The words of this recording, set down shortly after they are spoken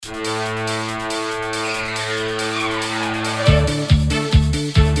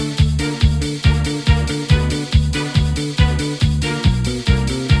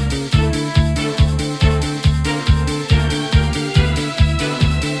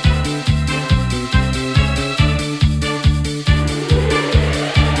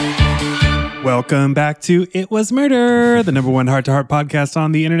Welcome back to It Was Murder, the number one heart-to-heart podcast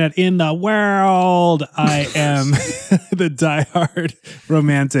on the internet in the world. I am the diehard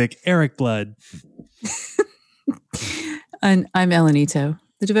romantic Eric Blood. And I'm Ellen Ito,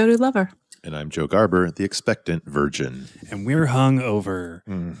 the devoted lover. And I'm Joe Garber, the expectant virgin. And we're hung over.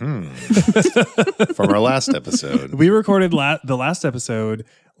 Mm-hmm. From our last episode. We recorded the last episode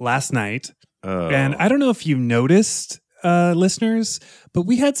last night. Oh. And I don't know if you noticed, listeners, but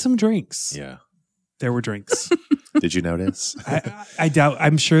we had some drinks. Yeah. There were drinks. Did you notice? I doubt.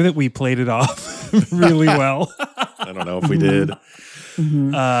 I'm sure that we played it off really well. I don't know if we did.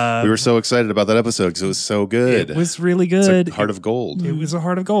 Mm-hmm. We were so excited about that episode because it was so good. It was really good. It's a Heart of Gold. It was a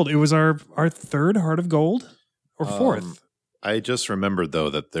Heart of Gold. It was our third Heart of Gold or fourth. I just remembered, though,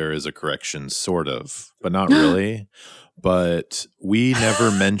 that there is a correction, sort of, but not really. But we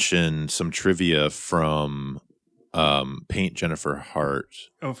never mentioned some trivia from Paint Jennifer Hart.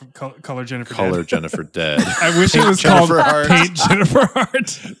 Oh, from Color Jennifer Color Dead. Jennifer Dead. I wish it was Jennifer called Hart. Paint Jennifer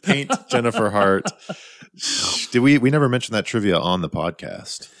Hart. Paint Jennifer Hart. Did we never mention that trivia on the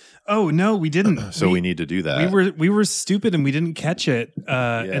podcast? Oh no, we didn't. So we need to do that. We were stupid and we didn't catch it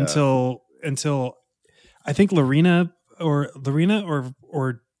until I think Lorena or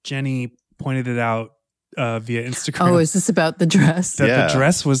Jenny pointed it out via Instagram. Oh, is this about the dress? That the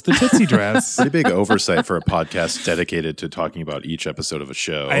dress was the Tootsie dress. Pretty big oversight for a podcast dedicated to talking about each episode of a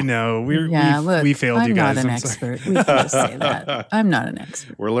show. I know. We failed I'm you guys. not an I'm sorry. expert. We can just say that. I'm not an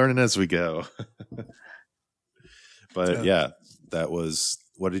expert. We're learning as we go. But yeah, that was,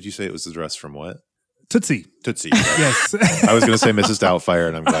 what did you say? It was the dress from what? Tootsie. Tootsie. Yes. I was going to say Mrs. Doubtfire,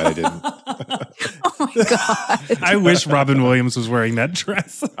 and I'm glad I didn't. Oh my God. I wish Robin Williams was wearing that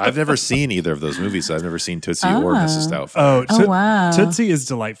dress. I've never seen either of those movies, so I've never seen Tootsie or Mrs. Doubtfire. Oh, wow. Tootsie is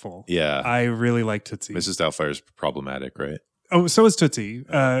delightful. Yeah. I really like Tootsie. Mrs. Doubtfire is problematic, right? Oh, so is Tootsie.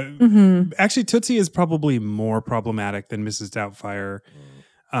 Actually, Tootsie is probably more problematic than Mrs. Doubtfire.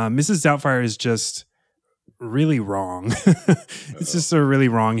 Mrs. Doubtfire is just really wrong. It's just a really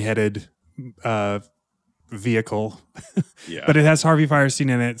wrong-headed vehicle. Yeah. But it has Harvey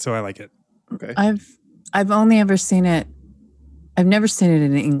Fierstein in it, so I like it. Okay. I've only ever seen it. I've never seen it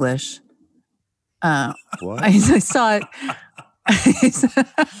in English. What? I saw it.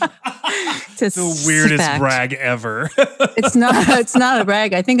 The weirdest brag ever. It's not a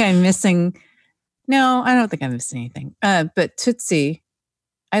brag. I think I'm missing. No, I don't think I'm missing anything. But Tootsie,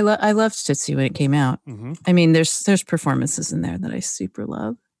 I loved Tootsie when it came out. Mm-hmm. I mean, there's performances in there that I super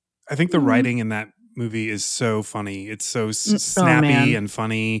love. I think the writing in that movie is so funny. It's so snappy and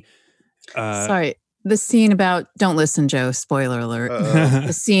funny. Sorry. The scene about don't listen, Joe. Spoiler alert.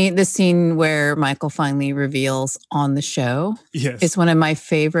 The scene where Michael finally reveals on the show is one of my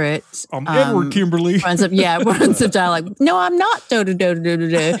favorite. Edward Kimberly runs of dialogue. No, I'm not. No, I'm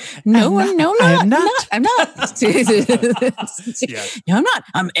not. I'm not. Yeah. No, I'm not.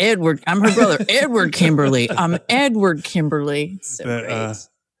 I'm Edward. I'm her brother, Edward Kimberly. I'm Edward Kimberly. So great.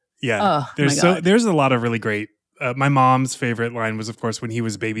 Yeah. There's a lot of really great. My mom's favorite line was, of course, when he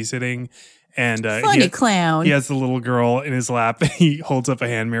was babysitting. And funny clown. He has the little girl in his lap. And he holds up a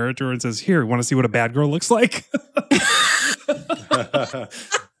hand mirror to her and says, "Here, want to see what a bad girl looks like?"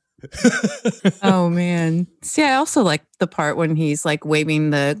 Oh man! See, I also like the part when he's like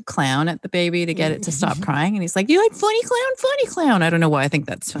waving the clown at the baby to get it to stop crying, and he's like, "You like funny clown?" I don't know why I think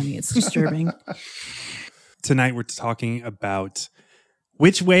that's funny. It's disturbing. Tonight we're talking about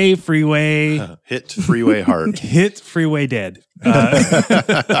Which Way Freeway Hit Freeway Heart. Hit Freeway Dead.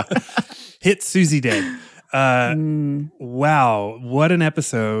 Hit Susie Dead. Wow, what an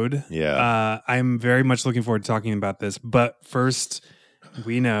episode. Yeah. I'm very much looking forward to talking about this. But first,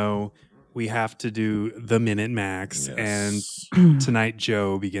 we know we have to do the Minute Max. Yes. And tonight,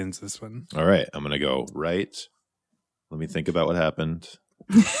 Joe begins this one. All right. I'm going to go right. Let me think about what happened.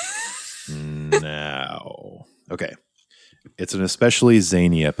 Now. Okay. It's an especially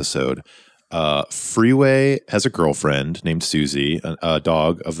zany episode. Freeway has a girlfriend named Susie, a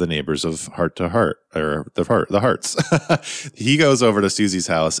dog of the neighbors of Heart to Heart, or the Hearts. He goes over to Susie's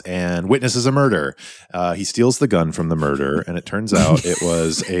house and witnesses a murder. He steals the gun from the murder, and it turns out it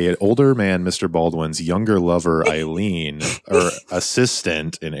was an older man, Mr. Baldwin's younger lover, Eileen, or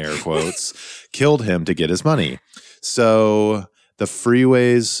assistant in air quotes, killed him to get his money. So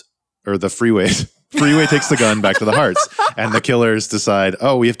Freeway takes the gun back to the Hearts, and the killers decide,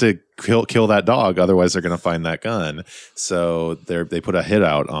 we have to kill that dog, otherwise they're going to find that gun. So they put a hit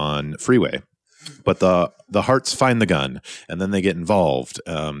out on Freeway. But the Harts find the gun, and then they get involved.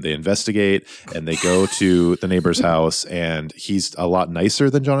 They investigate, and they go to the neighbor's house, and he's a lot nicer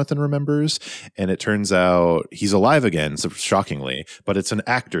than Jonathan remembers. And it turns out he's alive again, so shockingly. But it's an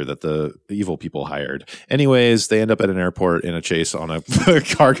actor that the evil people hired. Anyways, they end up at an airport in a chase on a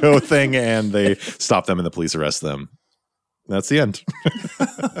cargo thing, and they stop them, and the police arrest them. That's the end.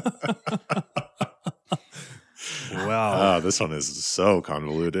 Wow. This one is so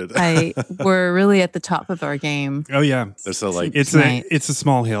convoluted. We're really at the top of our game. Oh yeah. There's a it's a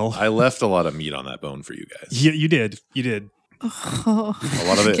small hill. I left a lot of meat on that bone for you guys. Yeah, you did. You did. Oh,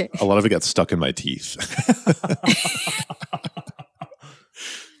 a lot of it got stuck in my teeth.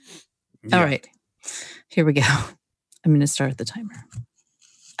 All right. Here we go. I'm going to start the timer.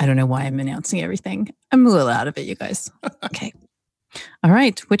 I don't know why I'm announcing everything. I'm a little out of it, you guys. Okay. All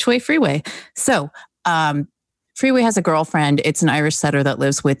right. Which way Freeway? So, Freeway has a girlfriend. It's an Irish setter that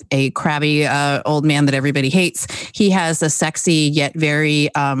lives with a crabby old man that everybody hates. He has a sexy yet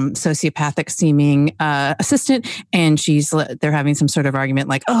very sociopathic seeming assistant, and they're having some sort of argument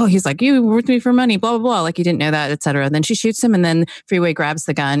like, oh, he's like, you worked me for money, blah, blah, blah, like you didn't know that, etc. Then she shoots him, and then Freeway grabs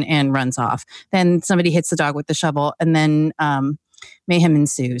the gun and runs off. Then somebody hits the dog with the shovel, and then mayhem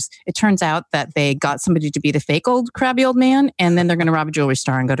ensues. It turns out that they got somebody to be the fake crabby old man, and then they're going to rob a jewelry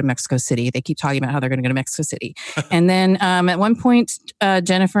store and go to Mexico City. They keep talking about how they're going to go to Mexico City. And then at one point,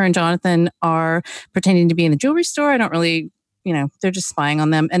 Jennifer and Jonathan are pretending to be in the jewelry store. I don't really, they're just spying on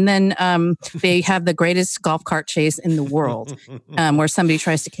them. And then they have the greatest golf cart chase in the world, where somebody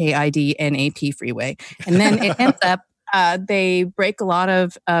tries to KID NAP Freeway. And then it ends up they break a lot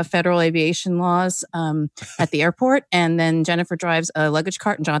of federal aviation laws at the airport, and then Jennifer drives a luggage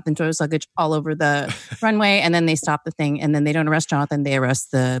cart and Jonathan throws luggage all over the runway, and then they stop the thing, and then they don't arrest Jonathan, they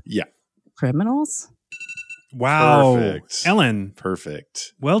arrest the criminals. Wow. Perfect. Ellen.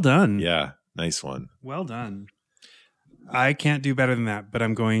 Perfect. Well done. Yeah. Nice one. Well done. I can't do better than that, but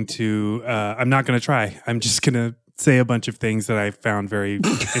I'm going to, I'm not going to try. I'm just going to say a bunch of things that I found very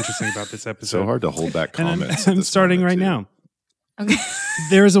interesting about this episode. So hard to hold back comments. I'm starting right now. Okay.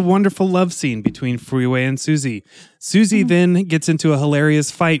 There is a wonderful love scene between Freeway and Susie. Susie then gets into a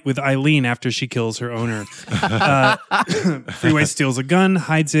hilarious fight with Eileen after she kills her owner. Freeway steals a gun,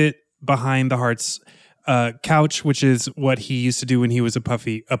 hides it behind the Hart's couch, which is what he used to do when he was a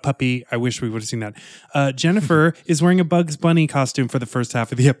puppy. I wish we would have seen that. Jennifer is wearing a Bugs Bunny costume for the first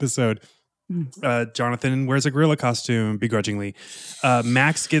half of the episode. Jonathan wears a gorilla costume begrudgingly.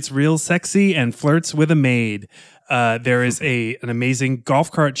 Max gets real sexy and flirts with a maid. There is an amazing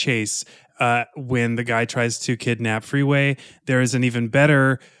golf cart chase when the guy tries to kidnap Freeway. There is an even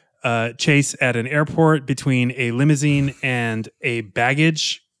better chase at an airport between a limousine and a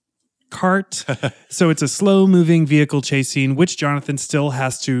baggage cart. So it's a slow moving vehicle chase scene, which Jonathan still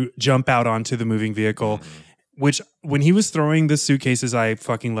has to jump out onto the moving vehicle. Which, when he was throwing the suitcases, I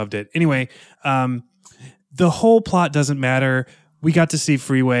fucking loved it. Anyway, the whole plot doesn't matter. We got to see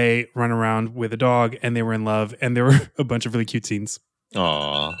Freeway run around with a dog, and they were in love, and there were a bunch of really cute scenes.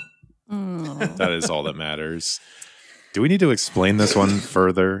 Aww. That is all that matters. Do we need to explain this one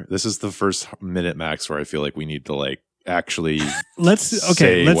further? This is the first minute max where I feel like we need to actually let's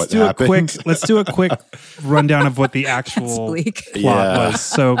do a quick rundown of what the actual plot was.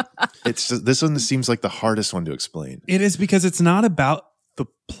 So it's just, this one seems like the hardest one to explain. It is, because it's not about the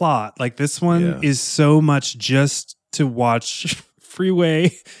plot. Like, this one is so much just to watch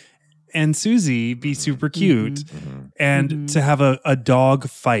Freeway and Susie be super cute and to have a dog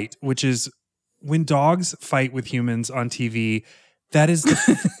fight, which is when dogs fight with humans on TV. That is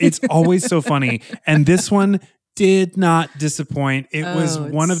it's always so funny. And this one did not disappoint. It was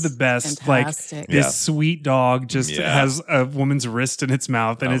one of the best. Fantastic. Like, this sweet dog just has a woman's wrist in its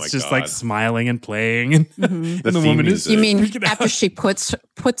mouth, and it's just like smiling and playing. And, and the woman is. You mean after she puts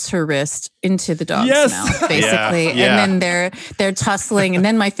her wrist into the dog's mouth, basically, and then they're tussling. And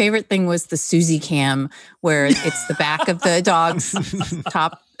then my favorite thing was the Susie cam, where it's the back of the dog's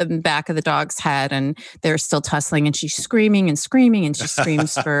top and back of the dog's head, and they're still tussling, and she's screaming, and she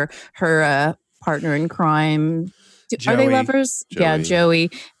screams for her partner in crime. Are they lovers? Joey. Yeah,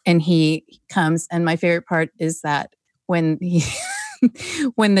 Joey. And he comes, and my favorite part is that when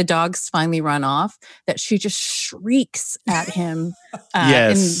the dogs finally run off, that she just shrieks at him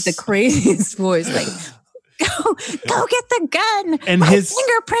in the craziest voice, like, go get the gun. And my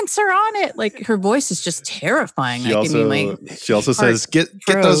fingerprints are on it. Like, her voice is just terrifying. She also says, get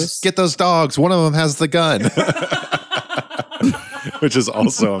those dogs. One of them has the gun. Which is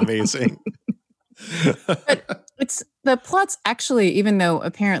also amazing. But the plot's actually, even though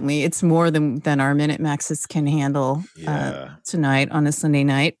apparently it's more than our Minute Maxes can handle tonight on a Sunday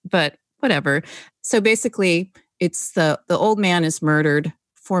night, but whatever. So basically, it's the old man is murdered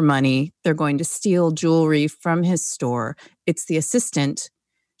for money. They're going to steal jewelry from his store. It's the assistant.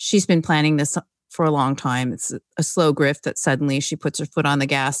 She's been planning this for a long time. It's a slow grift that suddenly she puts her foot on the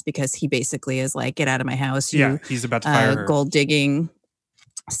gas because he basically is like, get out of my house. Yeah, he's about to fire her. Gold digging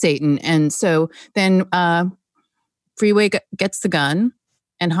Satan. And so then Freeway gets the gun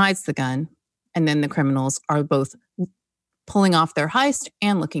and hides the gun. And then the criminals are both pulling off their heist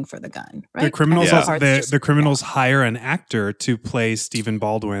and looking for the gun. Right? The criminals, the criminals hire an actor to play Stephen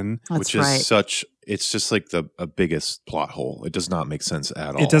Baldwin, That's which is such. It's just like the biggest plot hole. It does not make sense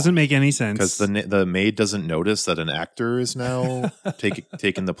at all. It doesn't make any sense because the maid doesn't notice that an actor is now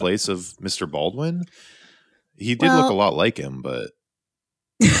taking the place of Mr. Baldwin. He did look a lot like him, but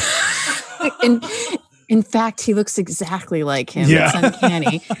in fact, he looks exactly like him. Yeah. It's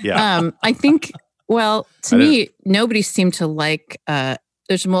uncanny. Yeah. I think. Well, to me, nobody seemed to like.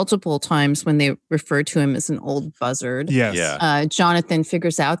 There's multiple times when they refer to him as an old buzzard. Yes. Yeah. Jonathan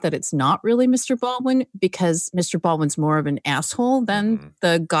figures out that it's not really Mr. Baldwin because Mr. Baldwin's more of an asshole than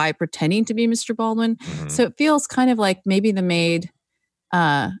the guy pretending to be Mr. Baldwin. Mm-hmm. So it feels kind of like maybe the maid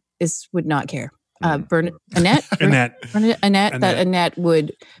would not care. Annette, that Annette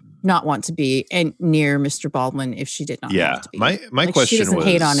would not want to be near Mr. Baldwin if she did not want to be. My question she doesn't was,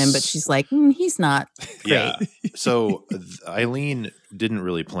 hate on him, but she's like, he's not great. Yeah. So Eileen didn't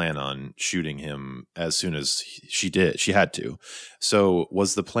really plan on shooting him as soon as she did. She had to. So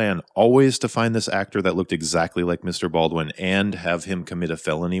was the plan always to find this actor that looked exactly like Mr. Baldwin and have him commit a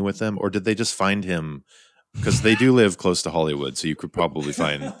felony with them? Or did they just find him? Because they do live close to Hollywood, so you could probably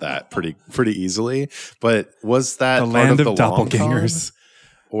find that pretty easily. But was that the part land of of the doppelgangers?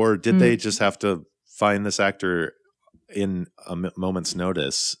 Or did they just have to find this actor in a moment's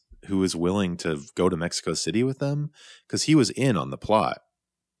notice who was willing to go to Mexico City with them? Because he was in on the plot.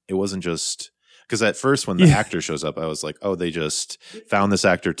 It wasn't just because at first when the actor shows up, I was like, oh, they just found this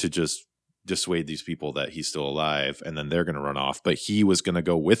actor to just dissuade these people that he's still alive and then they're going to run off. But he was going to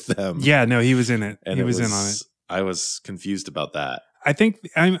go with them. Yeah, no, he was in it. And he was in on it. I was confused about that. I think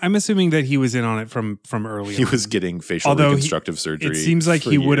I'm assuming that he was in on it from early. He was getting facial reconstructive surgery. It seems like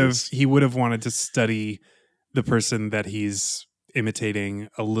he would have wanted to study the person that he's imitating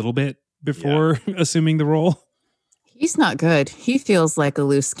a little bit before assuming the role. He's not good. He feels like a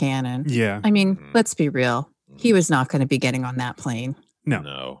loose cannon. Yeah. I mean, let's be real. He was not going to be getting on that plane.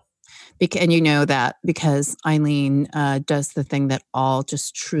 No. And you know that because Eileen does the thing that all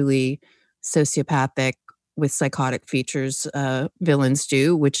just truly sociopathic with psychotic features villains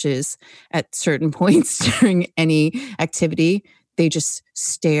do, which is at certain points during any activity, they just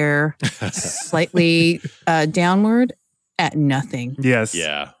stare slightly downward at nothing. Yes.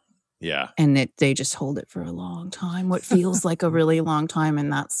 Yeah. And they just hold it for a long time, what feels like a really long time.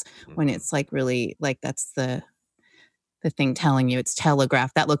 And that's when it's like really like that's the thing telling you it's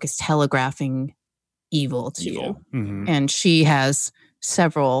telegraphed. That look is telegraphing evil to you. Mm-hmm. And she has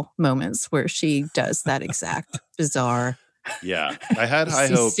several moments where she does that exact bizarre. Yeah. I had high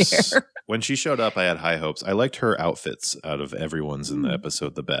hopes. When she showed up, I had high hopes. I liked her outfits out of everyone's in the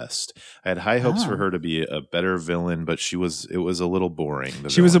episode the best. I had high hopes for her to be a better villain, but it was a little boring.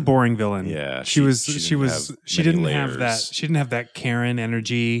 She was a boring villain. Yeah. She didn't have that Karen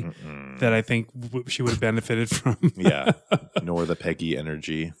energy that I think she would have benefited from. Yeah. Nor the Peggy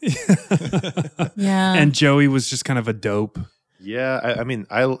energy. Yeah. And Joey was just kind of a dope. Yeah. I mean,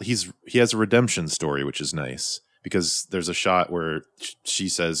 he has a redemption story, which is nice. Because there's a shot where she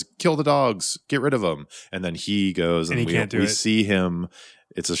says, kill the dogs, get rid of them. And then he goes and we see him.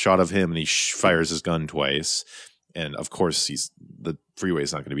 It's a shot of him and he fires his gun twice. And of course, the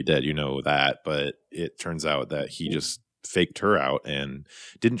Freeway's not going to be dead. You know that. But it turns out that he just faked her out and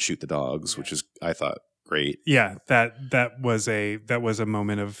didn't shoot the dogs, which is, I thought, great. Yeah, that was a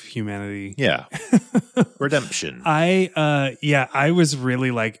moment of humanity. Yeah. Redemption. I was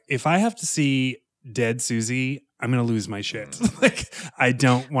really like, if I have to see dead Susie, I'm gonna lose my shit. Like, I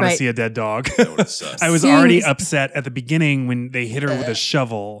don't want to see a dead dog. I was already upset at the beginning when they hit her with a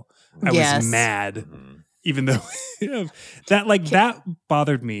shovel. I was mad, even though that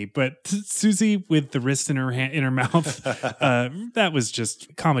bothered me. But Susie with the wrist in her mouth, that was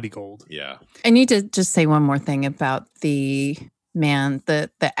just comedy gold. Yeah. I need to just say one more thing about the man, the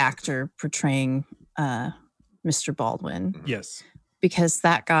actor portraying Mr. Baldwin. Yes, because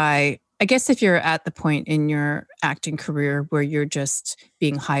that guy. I guess if you're at the point in your acting career where you're just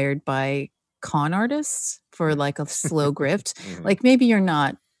being hired by con artists for like a slow grift, like maybe you're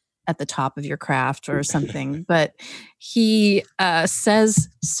not at the top of your craft or something. But he says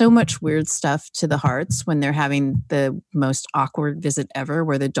so much weird stuff to the Harts when they're having the most awkward visit ever,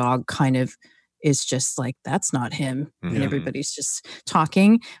 where the dog kind of is just like, that's not him. Mhm. And everybody's just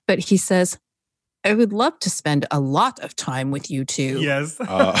talking. But he says, I would love to spend a lot of time with you two. Yes. But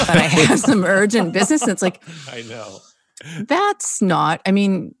I have some urgent business. And it's like, I know. that's not, I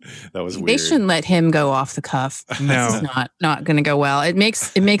mean, That was weird. they shouldn't let him go off the cuff. No. This is not going to go well. It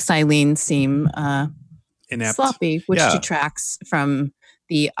makes Eileen seem Inept. sloppy, which Yeah. detracts from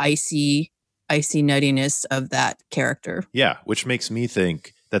the icy nuttiness of that character. Yeah, which makes me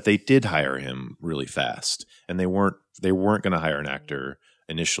think that they did hire him really fast, and they weren't going to hire an actor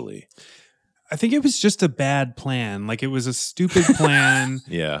initially. I think it was just a bad plan. Like, it was a stupid plan.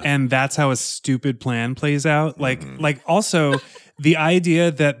 Yeah. And that's how a stupid plan plays out. Mhm. Like also the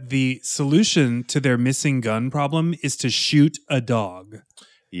idea that the solution to their missing gun problem is to shoot a dog.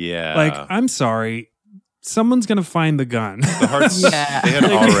 Yeah. Like, I'm sorry, someone's gonna find the gun. the Harts, Yeah. they had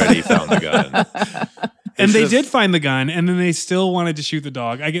already found the gun. And they should've- did find the gun, and then they still wanted to shoot the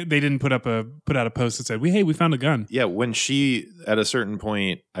dog. I get they didn't put out a post that said, we found a gun. Yeah, when she, at a certain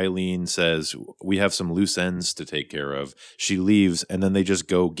point, Eileen says, we have some loose ends to take care of. She leaves, and then they just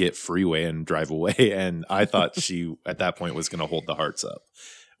go get Freeway and drive away. And I thought she, at that point, was going to hold the Harts up,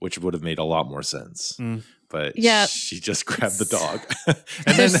 which would have made a lot more sense. Mm. But Yeah. she just grabbed the dog.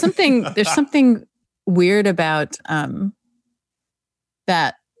 There's something weird about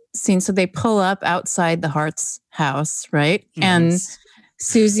that scene. So they pull up outside the Hart's house, right? And Yes.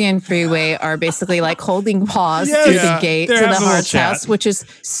 Susie and Freeway are basically like holding paws Yes. through Yeah. the gate They're to the having a little Hart's chat. house, which is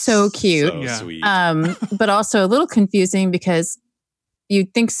so cute. So Yeah. sweet. But also a little confusing because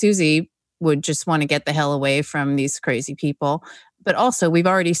you'd think Susie would just want to get the hell away from these crazy people. But also, we've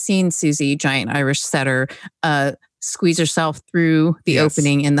already seen Susie, giant Irish setter, squeeze herself through the Yes.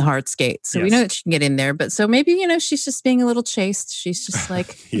 opening in the Hart's gate. So we Yes. know that she can get in there. But so maybe, she's just being a little chaste. She's just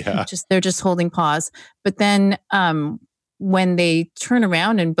like, Yeah. they're just holding paws. But then when they turn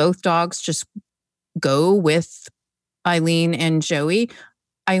around and both dogs just go with Eileen and Joey,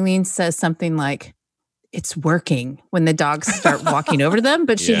 Eileen says something like, it's working, when the dogs start walking over to them.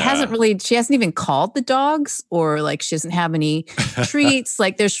 But she Yeah. hasn't even called the dogs, or like she doesn't have any treats.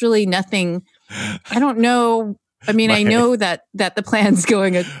 Like there's really nothing. I don't know. I mean, I know that the plan's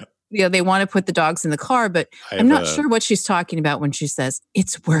going, they want to put the dogs in the car, but I'm not sure what she's talking about when she says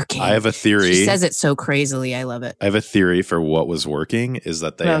it's working. I have a theory. She says it so crazily. I love it. I have a theory for what was working is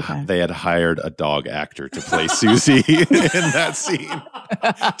that Okay. they had hired a dog actor to play Susie in that scene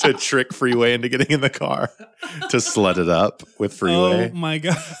to trick Freeway into getting in the car to slut it up with Freeway. Oh my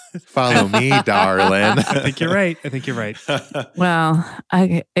god. Follow me, darling. I think you're right. I think you're right. Well,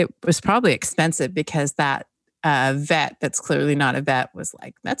 it was probably expensive because that vet that's clearly not a vet was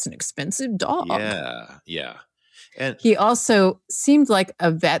like, that's an expensive dog. Yeah. And He also seemed like a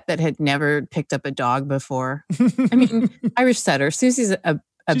vet that had never picked up a dog before. I mean, Irish setter. Susie's a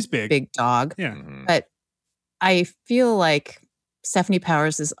She's big. dog. Yeah. Mhm. But I feel like Stephanie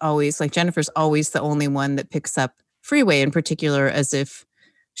Powers is always, like Jennifer's always the only one that picks up Freeway in particular, as if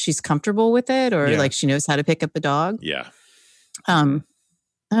she's comfortable with it, or Yeah. like she knows how to pick up the dog. yeah, Oh,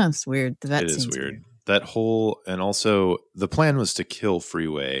 it's weird. The vet it is seems weird. That whole, and also the plan was to kill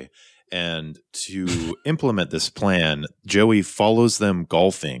Freeway. And to implement this plan, Joey follows them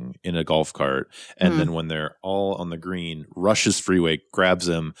golfing in a golf cart. And then when they're all on the green, rushes Freeway, grabs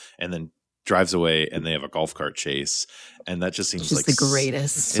him, and then drives away, and they have a golf cart chase. And that just seems She's like the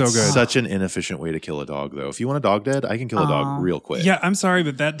greatest. So it's good. such an inefficient way to kill a dog, though. If you want a dog dead, I can kill a Aw. dog real quick. Yeah, I'm sorry,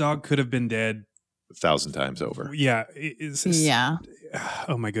 but that dog could have been dead. 1,000 times over. Yeah. It's just- Yeah.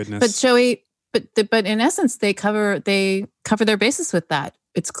 Oh my goodness. But Joey, but in essence, they cover their bases with that.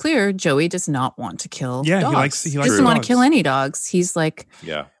 It's clear Joey does not want to kill Yeah, he dogs. likes He doesn't want to dogs. kill any dogs. He's like,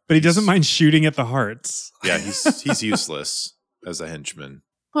 Yeah. But he doesn't mind shooting at the Harts. Yeah, he's useless as a henchman.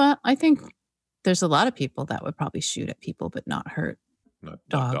 well, I think there's a lot of people that would probably shoot at people but not hurt Not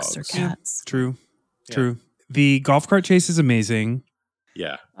dogs or Yeah. cats. True. Yeah. True. The golf cart chase is amazing.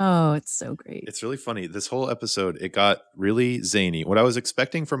 Yeah. Oh, it's so great. It's really funny. This whole episode, it got really zany. What I was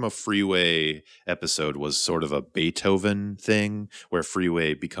expecting from a Freeway episode was sort of a Beethoven thing where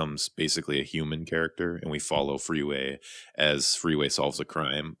Freeway becomes basically a human character and we follow Freeway as Freeway solves a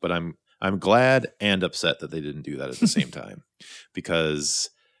crime. But I'm glad and upset that they didn't do that at the same time, because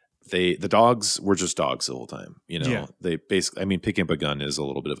the dogs were just dogs the whole time. Yeah. They basically, I mean, picking up a gun is a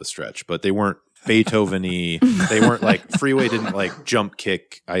little bit of a stretch, but they weren't Beethoven-y. They weren't like, Freeway didn't like jump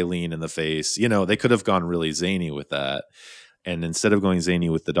kick Eileen in the face. They could have gone really zany with that. And instead of going zany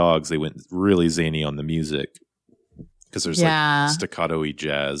with the dogs, they went really zany on the music. because there's Yeah. like staccato-y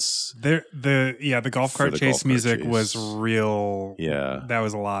jazz. The golf For cart the chase golf cart music chase. was real. Yeah. That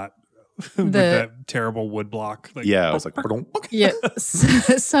was a lot. With The- that terrible wood block. Like, Yeah, I was like, Yeah,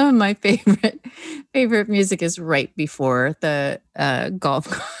 some of my favorite music is right before the golf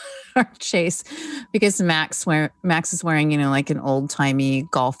cart chase, because Max is wearing, like an old timey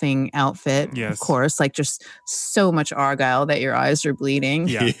golfing outfit. Yes. Of course, like just so much Argyle that your eyes are bleeding.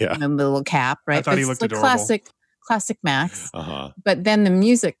 Yeah. yeah. And the little cap, right? thought he It's looked like adorable. classic Max. Uh-huh. But then the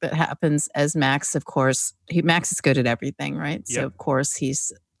music that happens as Max, of course, Max is good at everything, right? So Yep. of course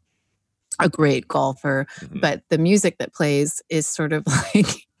he's a great golfer, Mhm. but the music that plays is sort of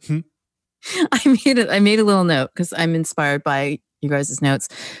like Hmm. I made a little note because I'm inspired by you guys' notes,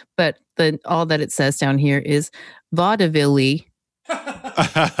 but all that it says down here is vaudeville. Yeah,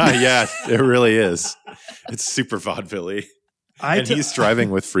 it really is. It's super vaudeville. And he's driving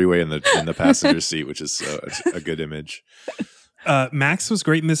with Freeway in the passenger seat, which is a good image. Max was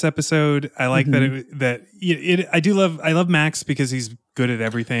great in this episode. I like I love Max because he's good at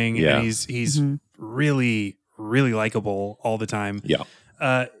everything. Yeah. And he's Mhm. really, really likable all the time. Yeah.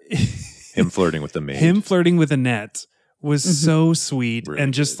 Uh, Him flirting with the maid. him flirting with Annette was Mhm. so sweet. Really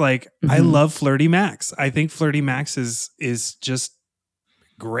and just good. like, I Mhm. love Flirty Max. I think Flirty Max is just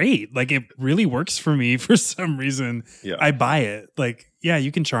great. Like, it really works for me for some reason. Yeah. I buy it. Like, yeah,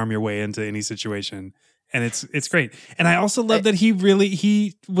 you can charm your way into any situation. And it's great. And I also love that he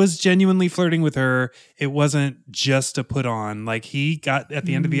was genuinely flirting with her. It wasn't just a put on. Like, he got at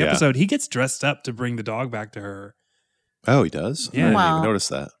the end of the Yeah. episode, he gets dressed up to bring the dog back to her. Oh, he does? Yeah. I didn't Wow. even notice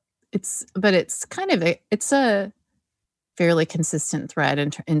that. It's kind of it's a fairly consistent thread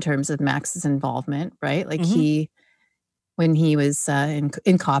in terms of Max's involvement, right? Like Mhm. when he was in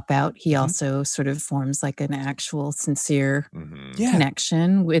Cop Out, he Mhm. also sort of forms like an actual sincere Mhm. Yeah.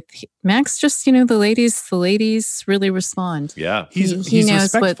 connection with Max. Just the ladies really respond. Yeah. He's He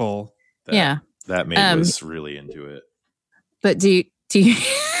knows what- respectful. That, Yeah, That maid was really into it. but do you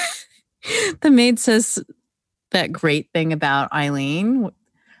the maid says that great thing about Eileen.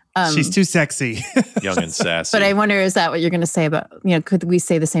 She's too sexy. Young and sassy. But I wonder, is that what you're going to say about, could we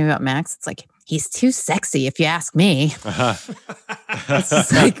say the same about Max? It's like, he's too sexy, if you ask me. It's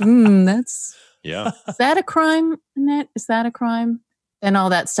just like, is Yeah. that a crime, Annette? Is that a crime? And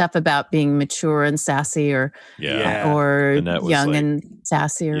all that stuff about being mature and sassy or Yeah. Annette was young like- and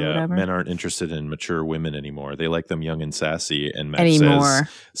sassy or Yeah. whatever. Men aren't interested in mature women anymore. They like them young and sassy. And Max Anymore. says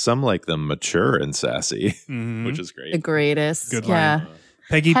some like them mature and sassy, Mhm. which is great. The greatest. Good yeah. line.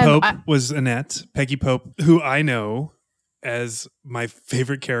 Peggy Have Pope I- was Annette. Peggy Pope, who I know as my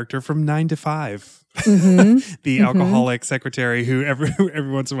favorite character from 9 to 5. Mhm. The Mhm. alcoholic secretary who every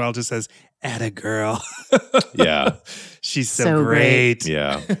once in a while just says, "Atta girl." Yeah. She's so, So great.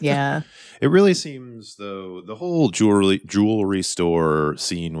 Yeah. Yeah. It really seems, though, the whole jewelry store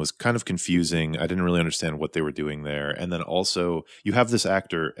scene was kind of confusing. I didn't really understand what they were doing there. And then also, you have this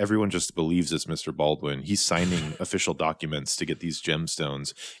actor, everyone just believes it's Mr. Baldwin. He's signing official documents to get these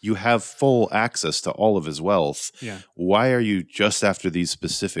gemstones. You have full access to all of his wealth. Yeah. Why are you just after these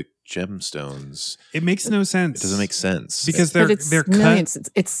specific gemstones? It makes no sense. It doesn't make sense. because But they're cut. millions.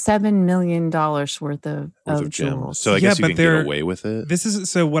 It's $7 million worth of Worth of jewels. So I Yeah, guess you but can get they're- away with it. This is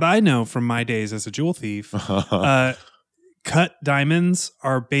so what I know from my days as a jewel thief. Cut diamonds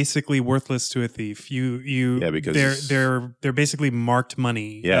are basically worthless to a thief. Yeah, because they're basically marked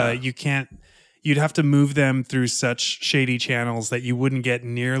money. Yeah. You can't. You'd have to move them through such shady channels that you wouldn't get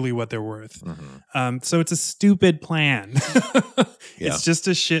nearly what they're worth. Mhm. So it's a stupid plan. Yeah. It's just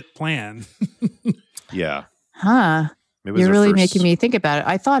a shit plan. Yeah. Huh. Maybe it was You're their really first- making me think about it.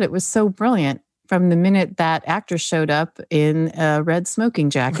 I thought it was so brilliant from the minute that actor showed up in a red smoking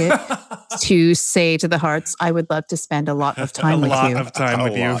jacket to say to the Hearts, I would love to spend a lot of time a with lot you. of time a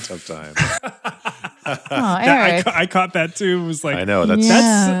with you. lot of time. Eric. I caught that too. It was like I know that's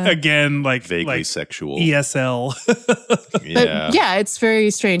Yeah. that's again like vaguely sexual. ESL. But Yeah. yeah, it's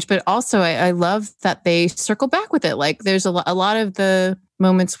very strange. But also, I love that they circle back with it. Like, there's a lot of the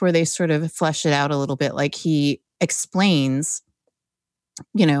moments where they sort of flesh it out a little bit. Like, he explains,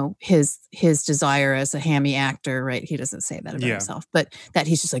 his desire as a hammy actor, right? He doesn't say that about Yeah. himself, but that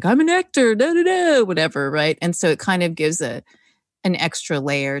he's just like, I'm an actor, whatever, right? And so it kind of gives an extra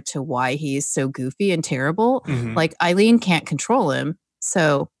layer to why he's so goofy and terrible. Mhm. Like, Eileen can't control him.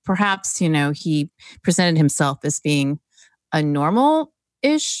 So perhaps, he presented himself as being a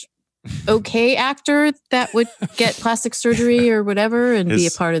normal-ish, okay actor that would get plastic surgery or whatever and be a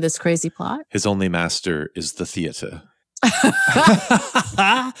His- part of this crazy plot. His only master is the theater.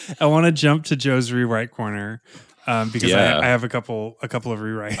 I want to jump to Joe's rewrite corner. because I have a couple of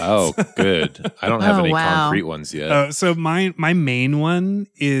rewrites. Oh, good. I don't have any wow. concrete ones yet. So my main one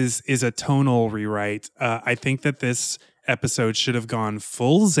is a tonal rewrite. I think that this episode should have gone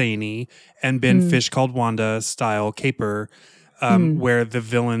full zany and been Fish Called Wanda style caper, where the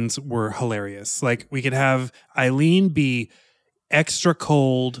villains were hilarious. Like we could have Eileen be extra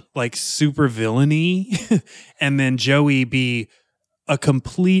cold, like super villainy, and then Joey be a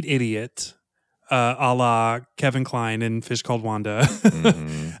complete idiot, a la Kevin Kline in Fish Called Wanda.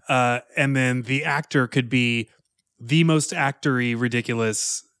 And then the actor could be the most actory,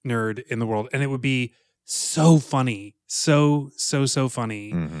 ridiculous nerd in the world. And it would be so funny. So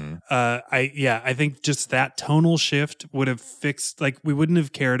funny. I think just that tonal shift would have fixed, like we wouldn't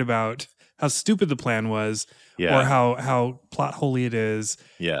have cared about how stupid the plan was or how plot holy it is.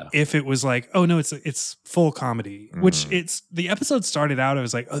 Yeah. If it was like, oh no, it's full comedy, which the episode started out, I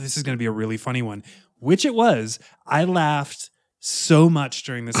was like, oh, this is going to be a really funny one, which it was. I laughed so much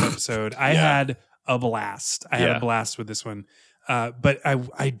during this episode. I had a blast. I had a blast with this one. But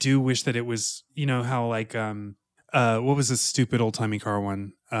I do wish that it was, you know, how like, what was this stupid old timey car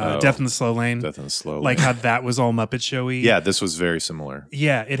one? Death in the Slow Lane. Death in the Slow Lane. Like how that was all Muppet Showy. Yeah, this was very similar.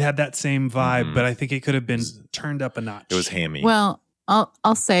 Yeah, it had that same vibe, but I think it could have been turned up a notch. It was hammy. Well,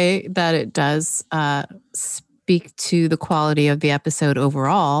 I'll say that it does speak to the quality of the episode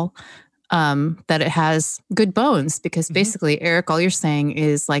overall. That it has good bones, because basically, Eric, all you're saying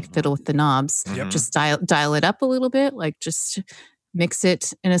is like fiddle with the knobs. Just dial it up a little bit, like just mix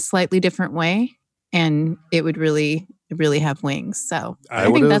it in a slightly different way, and it would really have wings. So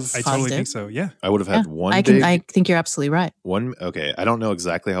I think that's positive. I totally think so. Yeah, I would have had one. I think you're absolutely right. Okay, I don't know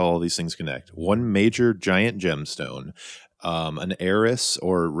exactly how all these things connect. One major giant gemstone. An heiress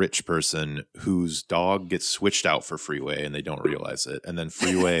or rich person whose dog gets switched out for Freeway and they don't realize it. And then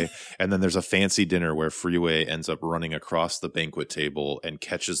Freeway, and then there's a fancy dinner where Freeway ends up running across the banquet table and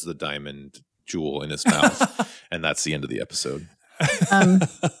catches the diamond jewel in his mouth. And that's the end of the episode.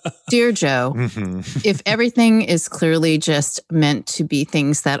 Dear Joe, if everything is clearly just meant to be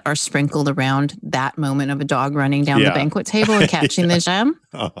things that are sprinkled around that moment of a dog running down the banquet table and catching the gem,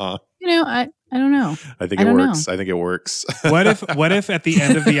 you know, I don't know. I think it works. I think it works. What if at the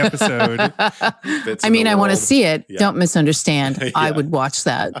end of the episode? I mean, I want to see it. Yeah. Don't misunderstand. I would watch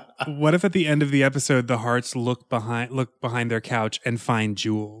that. What if at the end of the episode, the Hearts look behind their couch and find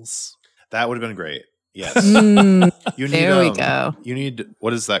jewels? That would have been great. Yes. There we go. You need,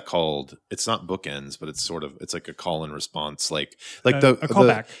 what is that called? It's not bookends, but it's like a call and response, like a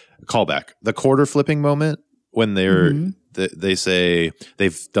callback. Callback. The quarter flipping moment when they say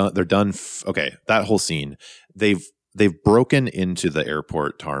they're done. Okay, that whole scene. They've broken into the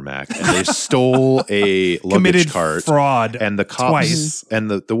airport tarmac and they stole a luggage cart, fraud, and the cops twice. And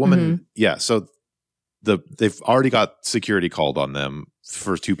the woman. Yeah, so they've already got security called on them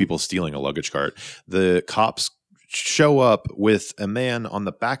for two people stealing a luggage cart. The cops show up with a man on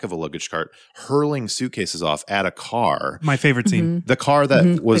the back of a luggage cart hurling suitcases off at a car. My favorite scene. The car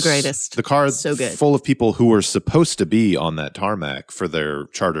that was the greatest. The car so good. Full of people who were supposed to be on that tarmac for their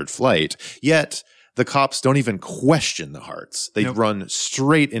chartered flight. Yet the cops don't even question the Hearts. They run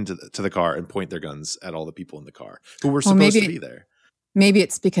straight into the car and point their guns at all the people in the car who were supposed to be there. Maybe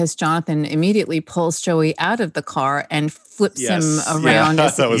it's because Jonathan immediately pulls Joey out of the car and flips him around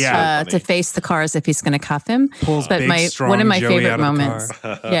to face the car as if he's going to cuff him. Pulls but one of my Joey favorite moments,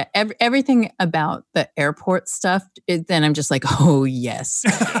 everything about the airport stuff, then I'm just like, oh yes,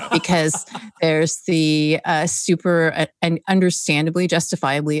 because there's the super and understandably,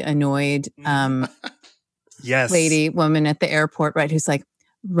 justifiably annoyed woman at the airport, right? Who's like,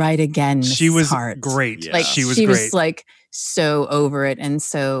 right again, she was Hart. Great. Like she was great. Was like so over it and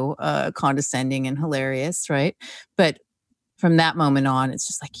so condescending and hilarious, right? But from that moment on, it's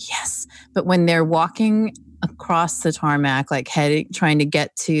just like, yes. But when they're walking across the tarmac, like trying to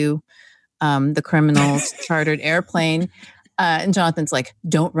get to the criminal's chartered airplane, and Jonathan's like,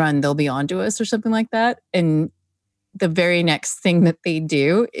 don't run, they'll be onto us or something like that. And the very next thing that they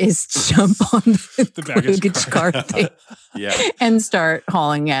do is jump on the luggage cart thing and start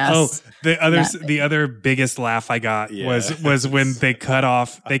hauling ass. Oh, the other biggest laugh I got was when they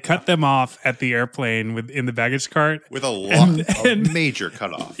cut them off at the airplane in the baggage cart with a major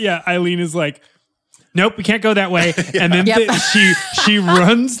cutoff. Yeah, Eileen is like, nope, we can't go that way. And then she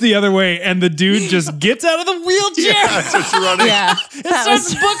runs the other way, and the dude just gets out of the wheelchair. Starts running. Yeah, and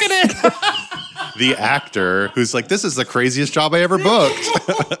starts booking it. The actor who's like, this is the craziest job I ever booked.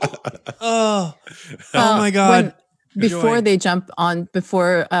 Oh my God. Before they jump into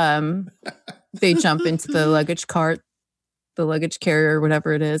the luggage cart, the luggage carrier,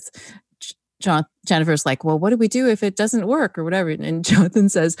 whatever it is, Jennifer's like, well, what do we do if it doesn't work or whatever? And Jonathan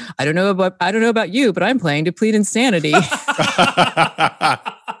says, I don't know about you, but I'm planning to plead insanity.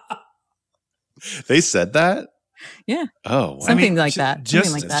 They said that? Yeah. Oh, wow. Something like that.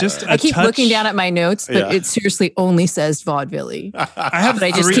 I keep looking down at my notes, but it seriously only says vaudeville.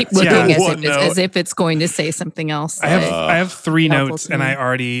 I just keep looking as if it's going to say something else. I have 3 notes, and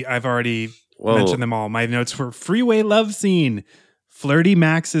I've already mentioned them all. My notes were freeway love scene. Flirty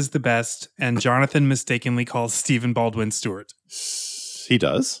Max is the best, and Jonathan mistakenly calls Stephen Baldwin Stewart. He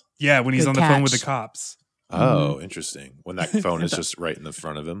does? Yeah, when he's on the phone with the cops. Oh, interesting. When that phone is just right in the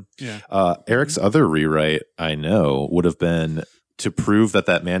front of him. Yeah. Eric's other rewrite, I know, would have been to prove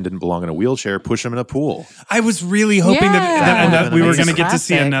that man didn't belong in a wheelchair, push him in a pool. I was really hoping that we were going to get to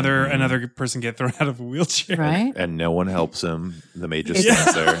see another person get thrown out of a wheelchair. Right? And no one helps him. The maid just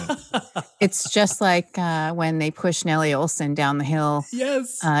stands there. It's just like when they push Nellie Olson down the hill.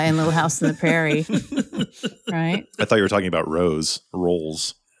 Yes. In Little House on the Prairie. Right? I thought you were talking about rolls.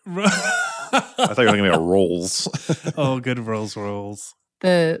 I thought you were talking about rolls. Oh, good rolls.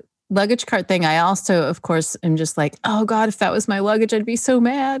 The luggage cart thing, I also, of course, am just like, oh God, if that was my luggage, I'd be so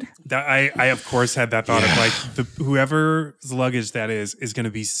mad. I of course, had that thought of like, whoever's luggage that is going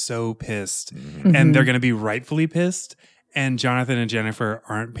to be so pissed. Mm-hmm. And they're going to be rightfully pissed. And Jonathan and Jennifer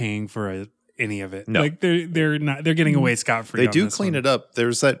aren't paying for any of it. No. Like they're not. They're getting away scot-free. They do clean it up.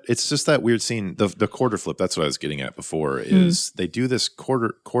 There's that. It's just that weird scene. The quarter flip. That's what I was getting at before. Is they do this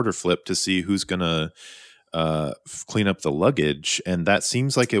quarter flip to see who's gonna clean up the luggage, and that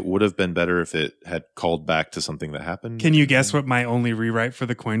seems like it would have been better if it had called back to something that happened. Can you guess what my only rewrite for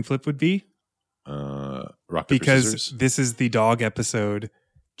the coin flip would be? Rock, paper, because scissors? This is the dog episode.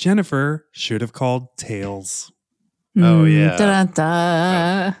 Jennifer should have called tails. Oh yeah,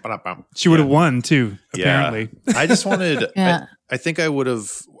 she would have won too. Apparently, I just wanted. I think I would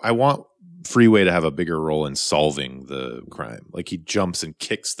have. I want Freeway to have a bigger role in solving the crime. Like he jumps and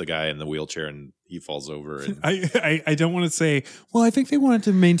kicks the guy in the wheelchair, and he falls over. And I don't want to say. Well, I think they wanted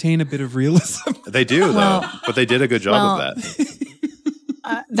to maintain a bit of realism. They do though, but they did a good job of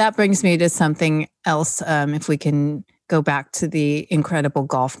that. That brings me to something else. If we can go back to the incredible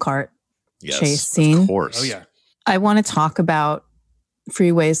golf cart chase scene, of course. Oh yeah. I want to talk about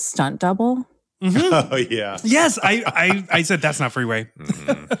Freeway's stunt double. Mm-hmm. Oh, yeah. Yes, I said that's not Freeway.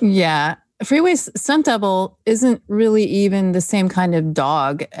 Mm-hmm. Yeah. Freeway's stunt double isn't really even the same kind of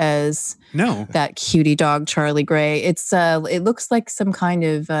dog as that cutie dog, Charlie Gray. It looks like some kind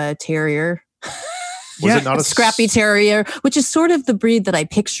of terrier. Was it not a scrappy terrier, which is sort of the breed that I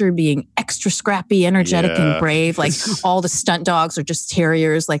picture being extra scrappy, energetic, and brave. Like all the stunt dogs are just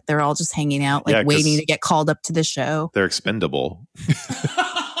terriers. Like they're all just hanging out, like waiting to get called up to the show. They're expendable.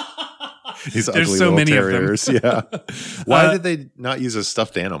 These There's ugly so little many terriers. of them. Yeah. Why did they not use a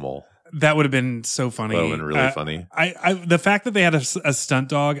stuffed animal? That would have been so funny. That would have been really funny. The fact that they had a stunt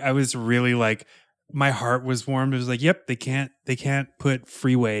dog, I was really like, my heart was warmed. It was like, yep, they can't put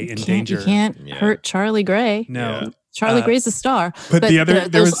Freeway in danger. You can't hurt Charlie Gray. No. Yeah. Charlie Gray's a star. But the other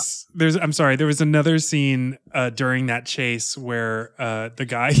there was another scene during that chase where the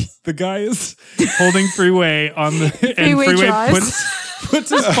guy is holding Freeway on the and Freeway puts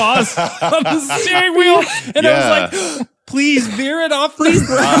his paws on the steering wheel, and I was like, please veer it off. Please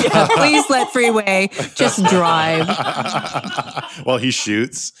let Freeway just drive while he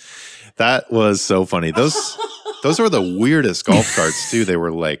shoots. That was so funny. Those were the weirdest golf carts too. They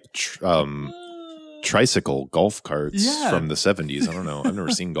were like tricycle golf carts from the 70s. I don't know. I've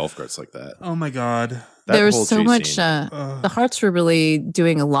never seen golf carts like that. Oh my God. There was so much. The Hearts were really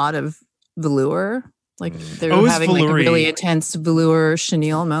doing a lot of velour. Like they were having like a really intense velour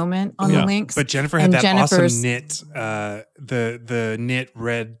chenille moment on the links. But Jennifer had that awesome knit, the knit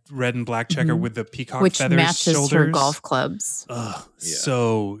red and black checker with the peacock which feathers matches shoulders. her golf clubs.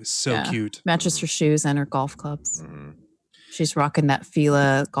 So cute. Matches her shoes and her golf clubs. Mm-hmm. She's rocking that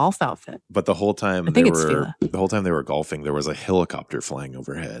Fila golf outfit. But the whole time they were golfing, there was a helicopter flying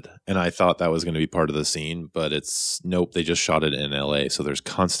overhead. And I thought that was going to be part of the scene, but nope, they just shot it in LA. So there's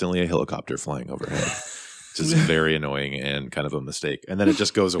constantly a helicopter flying overhead. Which is very annoying and kind of a mistake. And then it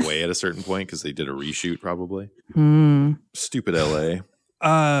just goes away at a certain point because they did a reshoot probably. Stupid LA.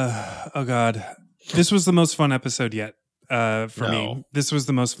 Oh God. This was the most fun episode yet for me. This was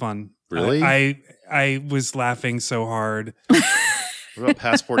the most fun. Really? I was laughing so hard. What about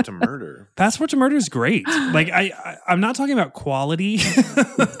Passport to Murder? Passport to Murder is great. Like I'm not talking about quality.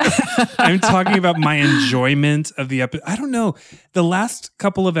 I'm talking about my enjoyment of the episode. I don't know. The last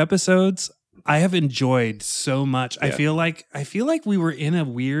couple of episodes I have enjoyed so much. Yeah. I feel like we were in a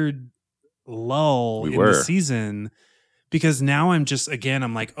weird lull in the season because now I'm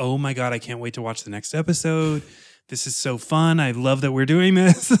like, oh my God, I can't wait to watch the next episode. This is so fun. I love that we're doing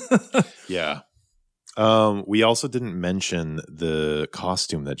this. Yeah. We also didn't mention the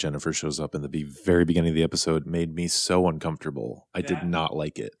costume that Jennifer shows up in the very beginning of the episode. Made me so uncomfortable. I did not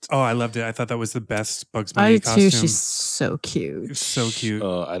like it. Oh, I loved it. I thought that was the best Bugs I Bunny do costume. too. She's so cute. It was so cute.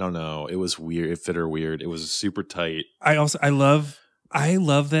 I don't know. It was weird. It fit her weird. It was super tight. I love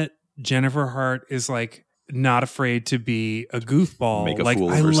that Jennifer Hart is like not afraid to be a goofball. Make a like fool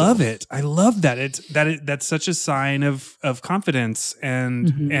of I herself. love it. I love that. That's such a sign of confidence and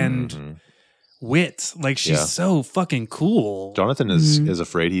Mhm. wit. Like she's Yeah. so fucking cool. Jonathan is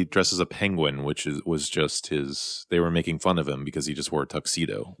afraid. He dresses a penguin, which was just his. They were making fun of him because he just wore a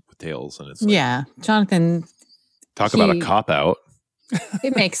tuxedo with tails, and it's like, Yeah, Jonathan. talk about a cop out.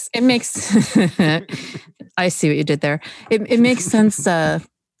 It makes. I see what you did there. It makes sense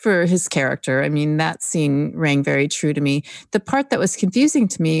for his character. I mean, that scene rang very true to me. The part that was confusing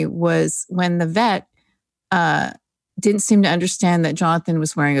to me was when the vet didn't seem to understand that Jonathan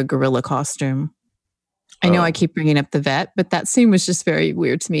was wearing a gorilla costume. I know I keep bringing up the vet, but that scene was just very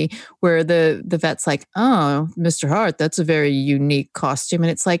weird to me, where the vet's like, "Oh, Mr. Hart, that's a very unique costume," and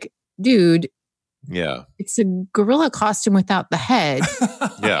it's like, dude. Yeah. It's a gorilla costume without the head. You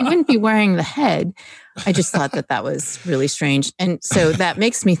Yeah. wouldn't be wearing the head. I just thought that was really strange. And so that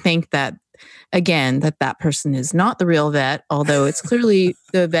makes me think that, again, that person is not the real vet, although it's clearly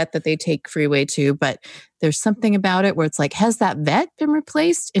the vet that they take Freeway to. But there's something about it where it's like, has that vet been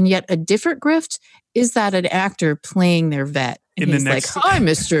replaced? And yet a different grift? Is that an actor playing their vet? And In the he's next- like, "Hi,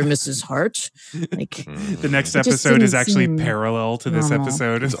 Mr. and Mrs. Hart." Like, The next It just episode is didn't actually seem parallel to this normal.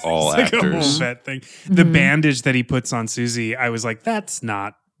 episode. It's all like a whole actors. vet thing. The Mhm. bandage that he puts on Susie, I was like, that's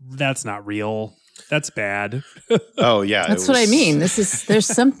not real. That's bad. Oh yeah. that's what I mean.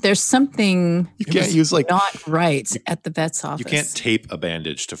 There's something You can't use like not right at the vet's office. you can't tape a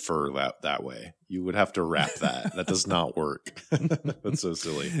bandage to fur that way. You would have to wrap that. That does not work. That's so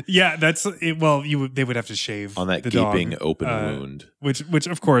silly. Yeah, that's it. Well, they would have to shave On that the gaping dog, open wound. which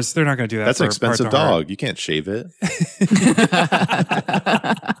of course they're not going to do that. That's an for expensive heart to heart. dog. You can't shave it.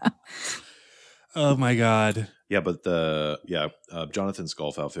 Oh my god. Yeah, but Jonathan's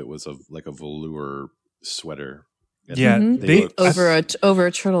golf outfit was like a velour sweater. And Yeah, Mhm. they looked- over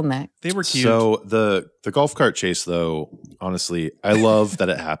a turtleneck. they were cute. So the golf cart chase, though, honestly, I love that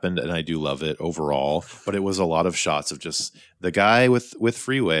it happened, and I do love it overall. But it was a lot of shots of just the guy with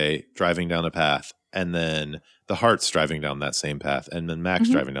Freeway driving down a path, and then the Harts driving down that same path, and then Max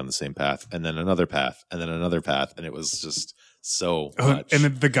Mhm. driving down the same path, and then another path, and then another path, and it was just so Oh, much. and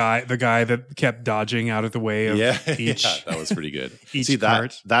then the guy that kept dodging out of the way of each yeah, that was pretty good. each See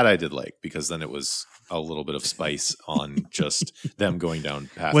cart. that I did like, because then it was a little bit of spice on just them going down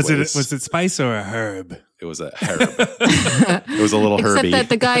pathways. Was it spice or a herb? It was a herb. It was a little Except Herbie. that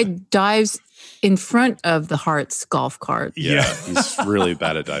the guy dives in front of the Hart's golf cart. Yeah, he's really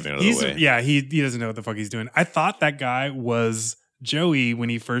bad at diving out of the way. Yeah, he doesn't know what the fuck he's doing. I thought that guy was Joey when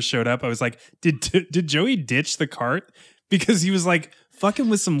he first showed up. I was like, did Joey ditch the cart? Because he was like fucking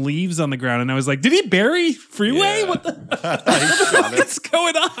with some leaves on the ground, and I was like, did he bury Freeway? Yeah. What the He shot it. what's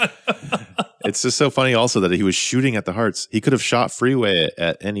going on? It's just so funny also that he was shooting at the Hearts. He could have shot Freeway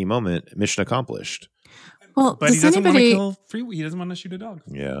at any moment. Mission accomplished. Well, But he does doesn't want to anybody kill Freeway. He doesn't want to shoot a dog.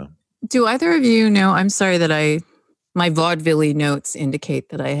 Yeah. do either of you know? I'm sorry that my vaudeville notes indicate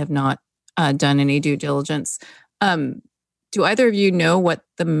that I have not done any due diligence. Do either of you know what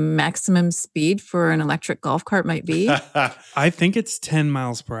the maximum speed for an electric golf cart might be? I think it's 10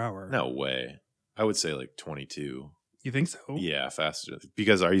 miles per hour. No way. I would say like 22. You think so? Yeah, faster.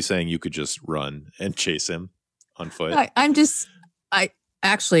 Because are you saying you could just run and chase him on foot?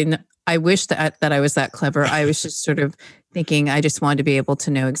 I wish that I was that clever. I was just sort of thinking I just wanted to be able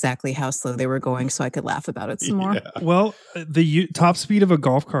to know exactly how slow they were going so I could laugh about it some more. Yeah. Well, the top speed of a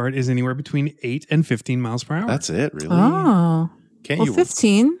golf cart is anywhere between 8 and 15 miles per hour. That's it, really? Oh, Can't well, you?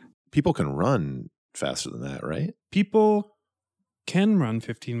 15. People can run faster than that, right? People can run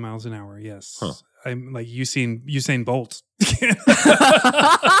 15 miles an hour. Yes. Huh. I'm like Usain Bolt.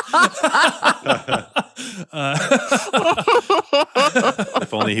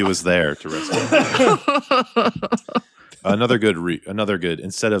 If only he was there to rescue him. Another good.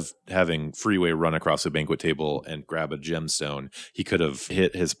 Instead of having Freeway run across a banquet table and grab a gemstone, he could have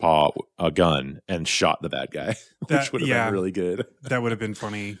hit his paw a gun and shot the bad guy, which would have been really good. That would have been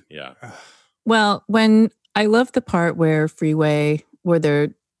funny. Yeah. Well, when I love the part where Freeway,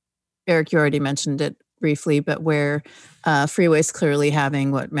 Eric, you already mentioned it, briefly, but where Freeway's clearly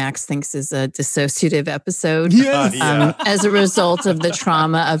having what Max thinks is a dissociative episode. Yes. As a result of the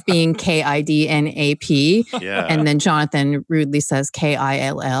trauma of being KIDNAP. Yeah. And then Jonathan rudely says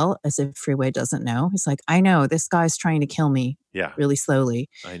KILL as if Freeway doesn't know. He's like, I know this guy's trying to kill me Yeah. really slowly.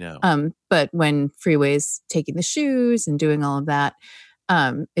 I know. But when Freeway's taking the shoes and doing all of that,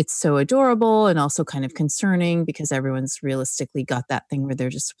 it's so adorable and also kind of concerning because everyone's realistically got that thing where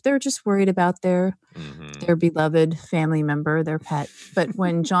they're just worried about their beloved family member, their pet. But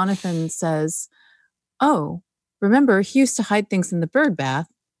when Jonathan says, "Oh, remember he used to hide things in the bird bath,"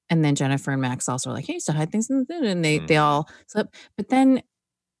 and then Jennifer and Max also are like, "He used to hide things in the," and they all slip. But then,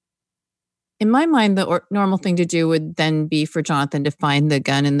 in my mind, the normal thing to do would then be for Jonathan to find the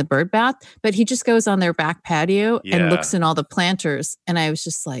gun in the bird bath, but he just goes on their back patio and looks in all the planters. And I was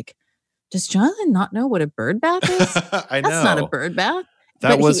just like, does Jonathan not know what a bird bath is? I know. That's not a bird bath.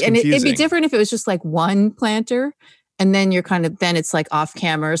 That was confusing. It'd be different if it was just like one planter. And then you're then it's like off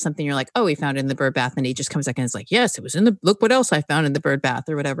camera or something. You're like, oh, he found it in the bird bath. And he just comes back and is like, yes, it was look what else I found in the bird bath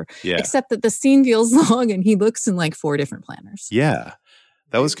or whatever. Yeah. Except that the scene feels long and he looks in like 4 different planters. Yeah.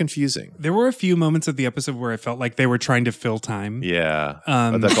 That was confusing. There were a few moments of the episode where I felt like they were trying to fill time. Yeah.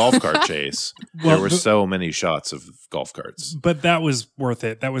 The golf cart chase. Well, there were so many shots of golf carts. But that was worth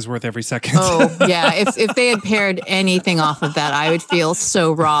it. That was worth every second. Oh, yeah. If they had paired anything off of that, I would feel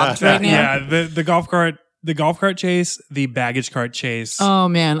so robbed right now. Yeah, the golf cart chase, the baggage cart chase. Oh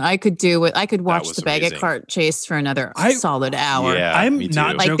man, I could do it. I could watch was the baggage amazing. cart chase for another solid hour. Yeah, I'm me too.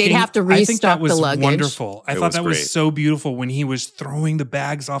 not Like, joking. they'd have to I think that restock was the luggage. wonderful. I It thought was that great. was so beautiful when he was throwing the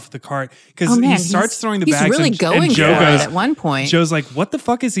bags off the cart because Oh, man, he starts throwing the he's bags. really and going Joe for goes, it at one point. Joe's like, "What the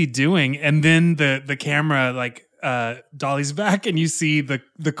fuck is he doing?" And then the camera like dollies back, and you see the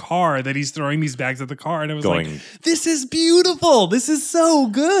car that he's throwing these bags at the car, and I was like, "This is beautiful. This is so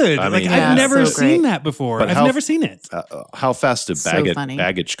good. I mean, I've never so great. seen that before. But I've never seen it. How fast do So funny.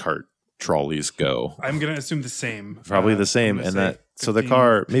 baggage cart trolleys go? I'm gonna assume the same. Probably the same. I'm And gonna that say so the 15.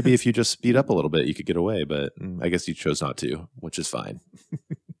 car, maybe if you just speed up a little bit, you could get away. But I guess you chose not to, which is fine.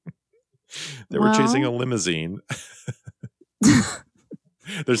 They were chasing a limousine.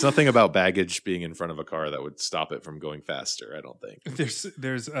 There's nothing about baggage being in front of a car that would stop it from going faster. I don't think.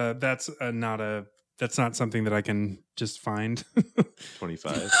 There's that's not something that I can just find.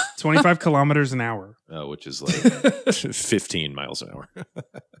 25, 25 kilometers an hour. which is like 15 miles an hour.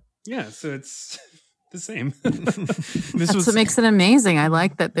 Yeah, so it's the same. That's what makes it amazing. I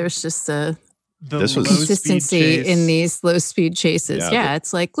like that there's just a This was- consistency in these low speed chases. Yeah,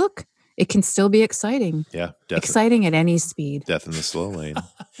 It's like, look, it can still be exciting. Yeah, definitely. Exciting at any speed. Death in the slow lane.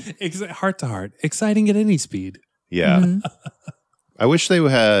 heart to heart, exciting at any speed. Yeah. Mhm. I wish they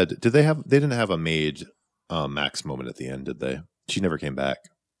had. They didn't have a maid Max moment at the end, did they? She never came back.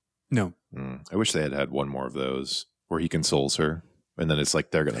 No, I wish they had had one more of those where he consoles her, and then it's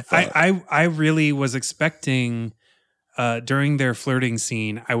like they're gonna. Fuck. I really was expecting during their flirting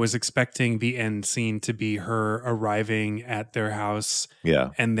scene, I was expecting the end scene to be her arriving at their house, Yeah,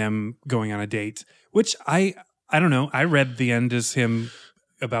 and them going on a date. Which I don't know. I read the end as him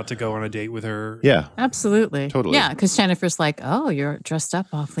about to go on a date with her. yeah, Absolutely. Totally. Yeah, because Jennifer's like, oh, you're dressed up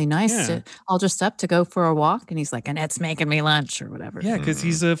awfully nice. Yeah. All dressed up to go for a walk. And he's like, Annette's making me lunch or whatever. Yeah, because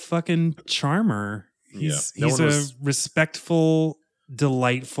he's a fucking charmer. He's Yeah. No he's one a was- respectful,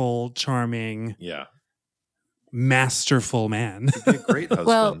 delightful, charming, yeah. masterful man. He'd be a great husband,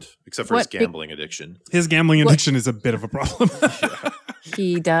 Well, except for his what big- gambling addiction. His gambling addiction is a bit of a problem.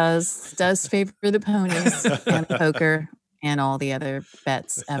 He does favor the ponies and poker and all the other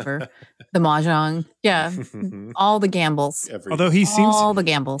bets ever. The mahjong. Yeah. All the gambles. Although he seems All the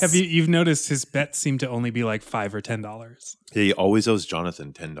gambles. you've noticed his bets seem to only be like $5 or $10. He always owes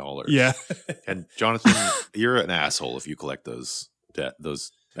Jonathan $10. Yeah. And Jonathan, you're an asshole if you collect those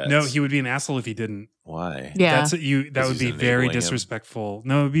bets. No, he would be an asshole if he didn't. Why? Yeah. That Because would be he's very enabling him. disrespectful.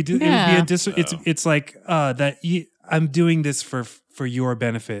 No, it would be Yeah. it's like I'm doing this for your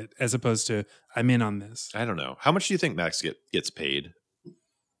benefit as opposed to I'm in on this. I don't know. How much do you think Max gets paid?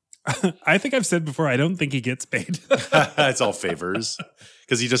 I think I've said before I don't think he gets paid. It's all favors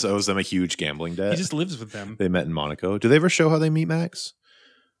because he just owes them a huge gambling debt. He just lives with them. They met in Monaco. Do they ever show how they meet Max?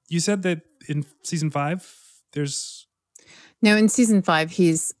 You said that in season 5 there's No, in season 5,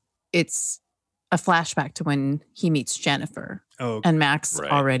 it's a flashback to when he meets Jennifer. oh And Max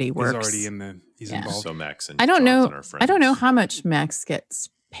Right. already he's works. already he's Yeah. involved. So Max and I don't Jonathan know. are friends. I don't know how much Max gets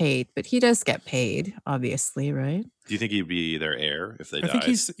paid, but he does get paid, obviously, right? Do you think he'd be their heir if they I died? think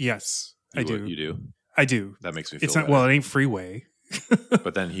he's yes, I do. You do. I do. That makes me feel It's not better. well, it ain't Freeway.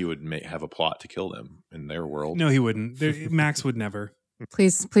 But then he would have a plot to kill them in their world. No, he wouldn't. Max would never.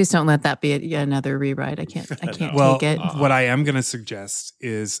 Please don't let that be another rewrite. I can't Well, take it. what I am going to suggest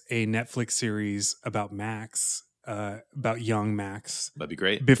is a Netflix series about Max, about young Max. That'd be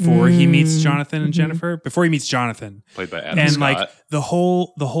great. Before he meets Jonathan and Mhm. Jennifer, before he meets Jonathan, Played by Adam and Scott. like the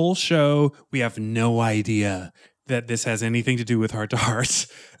whole show, we have no idea that this has anything to do with Heart to Heart.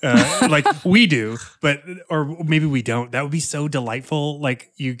 Like we do, but or maybe we don't. That would be so delightful.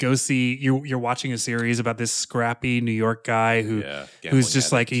 Like you go see you're watching a series about this scrappy New York guy who's gambling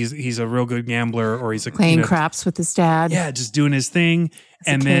just like addict. he's a real good gambler, or he's a Playing craps with his dad. yeah, just doing his thing. As a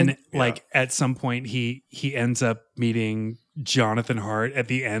And then kid. like at some point he ends up meeting Jonathan Hart at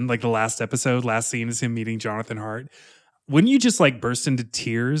the end, like the last scene is him meeting Jonathan Hart. Wouldn't you just like burst into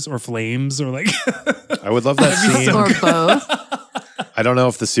tears or flames or like I would love that That'd be scene. Or both. I don't know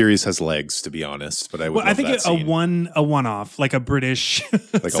if the series has legs, to be honest, but I would. Well, I love think that a scene. one-off, like a British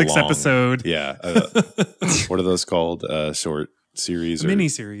Like a 6 long- episode Yeah. What are those called? Short series or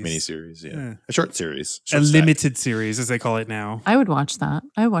miniseries. Miniseries. Yeah. Yeah. A short series. A Short stack. limited series, as they call it now. I would watch that.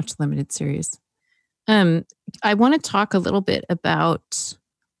 I would watch limited series. I want to talk a little bit about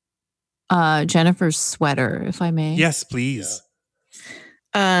Jennifer's sweater, if I may. Yes, please.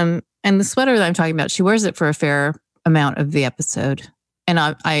 And the sweater that I'm talking about, she wears it for a fair amount of the episode. And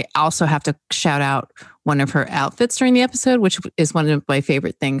I also have to shout out one of her outfits during the episode, which is one of my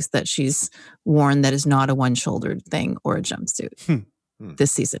favorite things that she's worn that is not a one-shouldered thing or a jumpsuit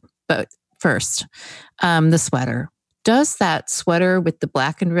this season. But first, the sweater. Does that sweater with the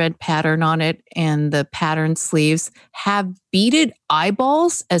black and red pattern on it and the patterned sleeves have beaded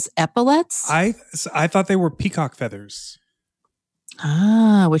eyeballs as epaulets? I thought they were peacock feathers.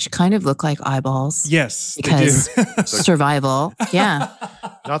 Which kind of look like eyeballs. Yes, Because they do. survival. Yeah.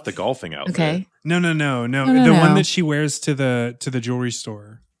 Not the golfing outfit. Okay. No. The no. one that she wears to the jewelry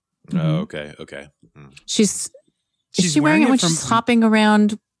store. Oh, Mhm. okay. Okay. Is She's she wearing it when from- she's hopping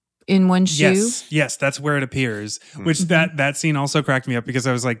around in one shoe? Yes, that's where it appears. Which that scene also cracked me up because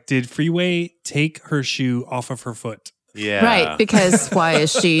I was like, did Freeway take her shoe off of her foot? Yeah. Right, because why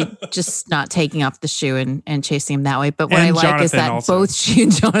is she just not taking off the shoe and chasing him that way? But what And I like is Jonathan that also. both she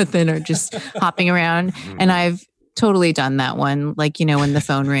and Jonathan are just hopping around. And I've totally done that one. Like, when the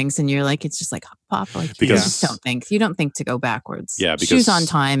phone rings and you're like, it's just like pop. Like you Because- just you don't think to go backwards. Yeah, because- shoes on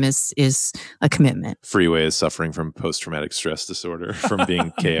time is a commitment. Freeway is suffering from post-traumatic stress disorder from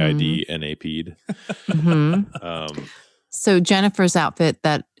being KID NAP'd. Mhm. So Jennifer's outfit,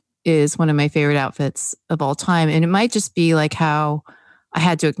 that is one of my favorite outfits of all time. And it might just be like how I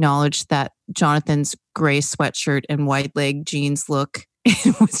had to acknowledge that Jonathan's gray sweatshirt and wide leg jeans look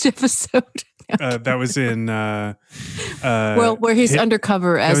in which episode? That was in Well, where he's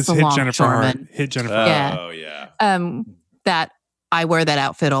undercover that as was the Hit Jennifer Hart. longshoreman. Hit Jennifer. Yeah. Oh, yeah. That I wear that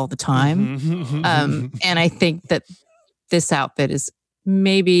outfit all the time. Mhm. And I think that this outfit is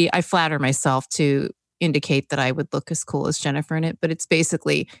maybe, I flatter myself to indicate that I would look as cool as Jennifer in it, but it's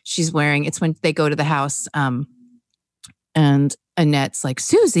basically it's when they go to the house and Annette's like,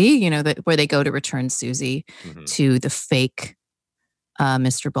 Susie, where they go to return Susie Mhm. to the fake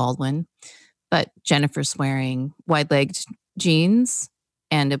Mr. Baldwin. But Jennifer's wearing wide-legged jeans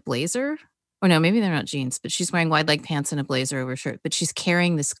and a blazer. Or no, maybe they're not jeans, but she's wearing wide-leg pants and a blazer over her shirt. But she's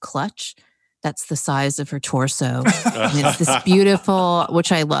carrying this clutch that's the size of her torso. And it's this beautiful,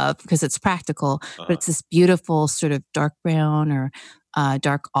 which I love because it's practical, but it's this beautiful sort of dark brown or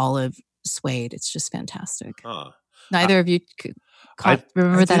dark olive suede. It's just fantastic. Huh. Neither of you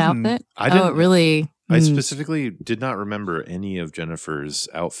remember I that didn't. outfit? I Oh, didn't. it really. I specifically did not remember any of Jennifer's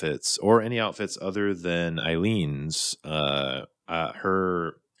outfits or any outfits other than Eileen's.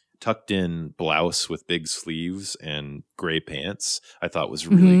 Her tucked in blouse with big sleeves and gray pants, I thought was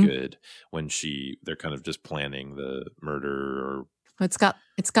really Mhm. good when they're kind of just planning the murder or It's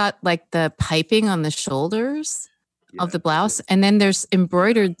got like the piping on the shoulders of Yeah. the blouse, and then there's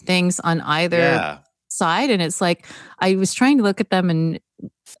embroidered things on either Yeah. side, and it's like I was trying to look at them, and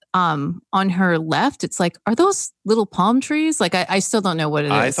on her left, it's like, are those little palm trees? Like I still don't know what it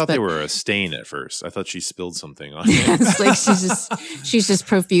is. I thought they but- were a stain at first. I thought she spilled something on Yeah, it. it's like she's just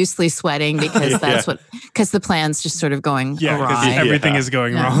profusely sweating because because the plan's just sort of going Yeah, because awry. everything Yeah. is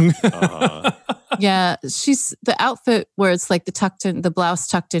going Yeah. wrong. Uh-huh. Yeah, she's the outfit where it's like the blouse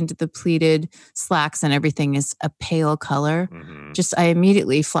tucked into the pleated slacks and everything is a pale color. Mhm. Just I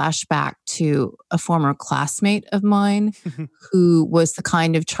immediately flash back to a former classmate of mine who was the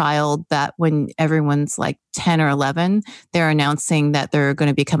kind of child that when everyone's like 10 or 11, they're announcing that they're going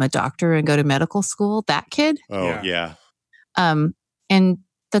to become a doctor and go to medical school. That kid. Oh, Yeah. yeah. And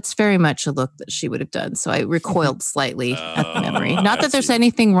that's very much a look that she would have done. So I recoiled slightly at the memory. Oh, Not I that there's see.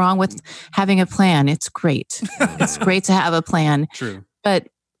 anything wrong with having a plan. It's great. It's great to have a plan. True. But,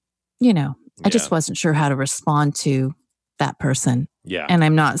 I just wasn't sure how to respond to that person. Yeah. And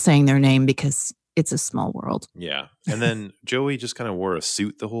I'm not saying their name because it's a small world. Yeah. And then Joey just kind of wore a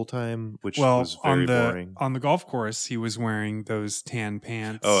suit the whole time, which was very boring. On the golf course, he was wearing those tan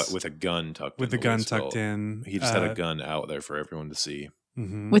pants. Oh, with a gun tucked in. With the gun tucked in. He just had a gun out there for everyone to see.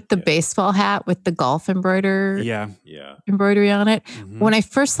 Mm-hmm. With the baseball hat with the golf embroidery on it. Mm-hmm. When I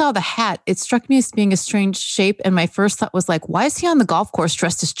first saw the hat, it struck me as being a strange shape. And my first thought was like, why is he on the golf course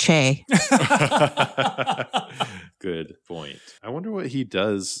dressed as Che? Good point. I wonder what he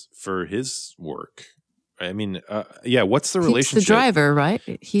does for his work. I mean, what's the relationship? He's the driver, right?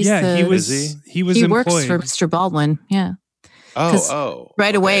 He works employed. for Mr. Baldwin. Yeah.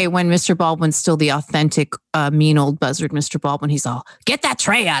 Right away when Mr. Baldwin's still the authentic mean old buzzard Mr. Baldwin, he's all, get that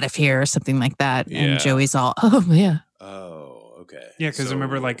tray out of here or something like that. Yeah. And Joey's all, oh, yeah. Oh, okay. Yeah, because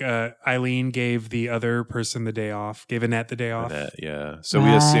remember, Eileen gave the other person the day off, gave Annette the day off. Yeah. So we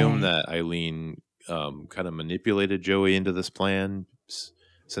assume that Eileen kind of manipulated Joey into this plan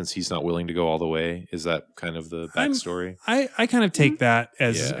since he's not willing to go all the way. Is that kind of the backstory? I kind of take that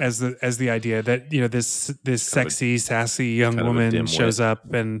as the idea that this sexy, sassy young woman shows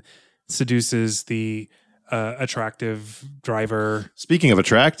up and seduces the attractive driver. Speaking of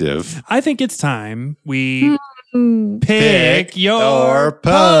attractive, I think it's time we pick your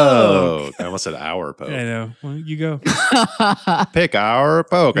poke. I almost said our poke. I know. Well, you go. Pick our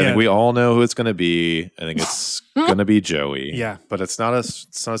poke. I Yeah. think we all know who it's going to be. I think it's going to be Joey. Yeah. But it's not a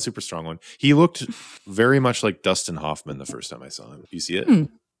super strong one. He looked very much like Dustin Hoffman the first time I saw him. Do you see it?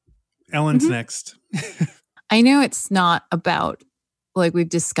 Ellen's next. I know it's not about, like we've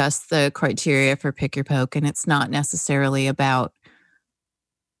discussed the criteria for pick your poke, and it's not necessarily about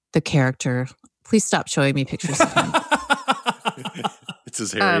the character. Please stop showing me pictures of him. It's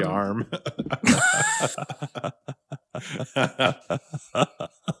his hairy arm.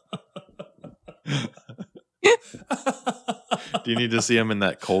 Do you need to see him in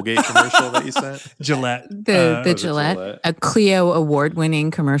that Colgate commercial that you sent? Gillette. The Gillette, a Clio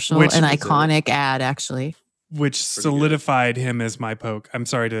award-winning commercial, an iconic ad, actually. Which solidified him as my poke. I'm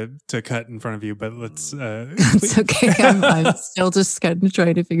sorry to cut in front of you, but let's... It's okay. I'm still just kind of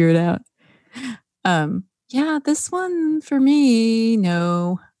trying to figure it out. This one for me,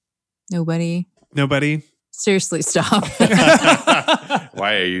 no. Nobody. Seriously, stop.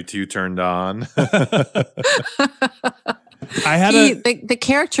 Why are you two turned on? The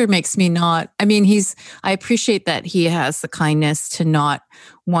character makes me not. I mean, I appreciate that he has the kindness to not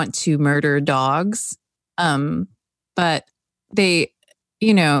want to murder dogs. But they,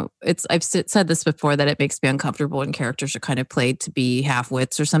 I've said this before, that it makes me uncomfortable when characters are kind of played to be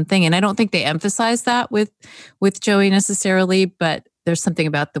half-wits or something. And I don't think they emphasize that with Joey necessarily, but there's something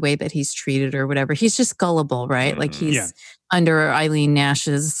about the way that he's treated or whatever. He's just gullible, right? Like he's under Eileen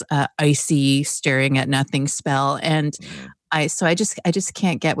Nash's icy staring at nothing spell. And I just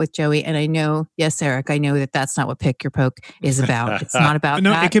can't get with Joey. And I know, yes, Eric, I know that that's not what Pick Your Poke is about. It's not about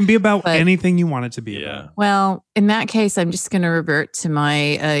no, that. it can be about anything you want it to be about. Well, in that case, I'm just going to revert to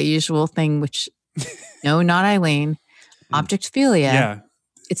my usual thing, which, no, not Eileen. Objectphilia. Yeah.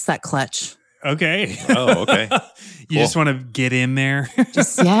 It's that clutch. Okay. Oh, okay. You just want to get in there.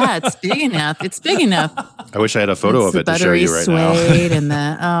 It's big enough. It's big enough. I wish I had a photo of it to show you right now. And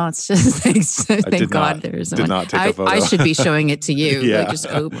it's just thank God there's did not take a photo. I should be showing it to you. Yeah. Just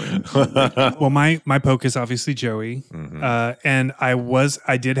over. Well, my poke is obviously Joey, and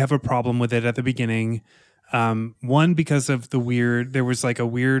I did have a problem with it at the beginning. One, because of there was like a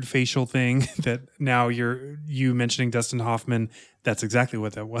weird facial thing that now you mentioning Dustin Hoffman, that's exactly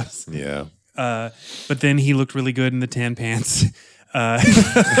what that was. Yeah. But then he looked really good in the tan pants. And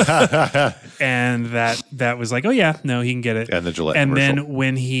that was like, oh yeah, no, he can get it. And the Gillette And commercial. then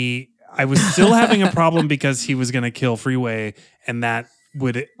when I was still having a problem because he was going to kill Freeway, and that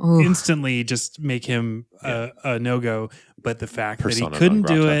would instantly just make him a no-go. But the fact that he couldn't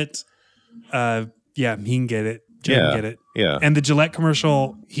do it, he can get it. Joe can get it. Yeah. And the Gillette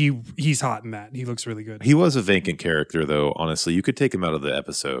commercial, he's hot in that. He looks really good. He was a vacant character, though. Honestly, you could take him out of the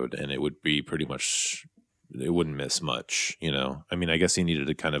episode, and it would be pretty much. It wouldn't miss much, I mean, I guess he needed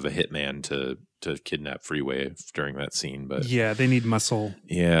a kind of a hitman to kidnap Freeway during that scene, but yeah, they need muscle.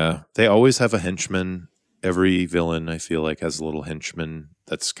 Yeah, they always have a henchman. Every villain, I feel like, has a little henchman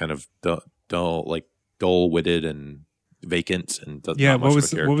that's kind of dull-witted and vacant, and not much of a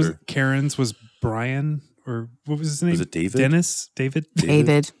character. What was Karen's was Brian, or what was his name? Was it David? Dennis? David?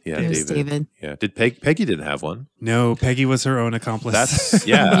 Yeah, it was David. Yeah. Did Peggy didn't have one? No, Peggy was her own accomplice. That's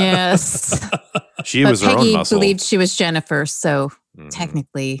Yes. She was her own Peggy muscle. believed she was Jennifer, so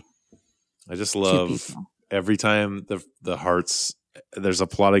technically, I just love every time the Hearts there's a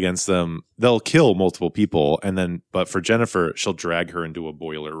plot against them. They'll kill multiple people, but for Jennifer, she'll drag her into a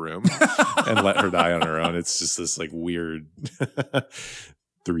boiler room and let her die on her own. It's just this like weird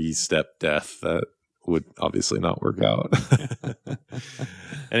 3-step death that would obviously not work out.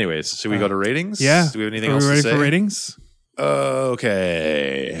 Anyways, should we go to ratings? Yeah. Do we have anything Are else we ready to say? for ratings?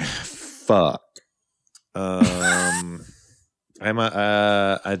 Okay. Fuck. I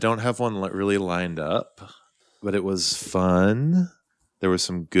don't have one really lined up, but it was fun. There was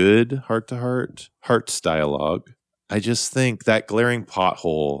some good hearts dialogue. I just think that glaring plot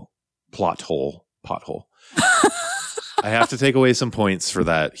hole. I have to take away some points for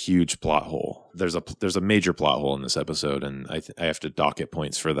that huge plot hole. There's a major plot hole in this episode, and I have to docket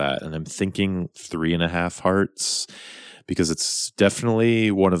points for that. And I'm thinking 3.5 hearts, because it's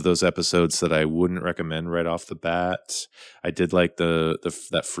definitely one of those episodes that I wouldn't recommend right off the bat. I did like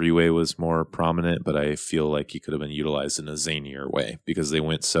that Freeway was more prominent, but I feel like he could have been utilized in a zanier way, because they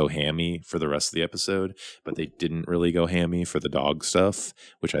went so hammy for the rest of the episode, but they didn't really go hammy for the dog stuff,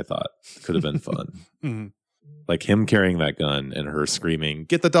 which I thought could have been fun. Mm-hmm. Like him carrying that gun and her screaming,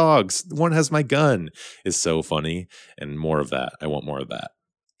 "Get the dogs! One has my gun!" is so funny, and more of that. I want more of that.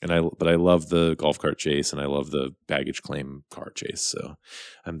 But I love the golf cart chase, and I love the baggage claim car chase. So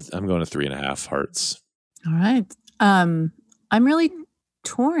I'm going to 3.5 hearts. All right. I'm really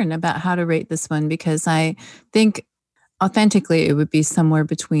torn about how to rate this one, because I think authentically it would be somewhere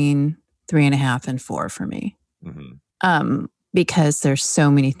between 3.5 and 4 for me. Mm-hmm. Because there's so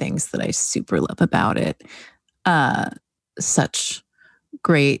many things that I super love about it. Such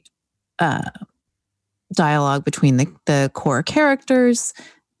great dialogue between the core characters.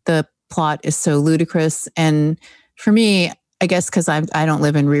 The plot is so ludicrous, and for me, I guess because I don't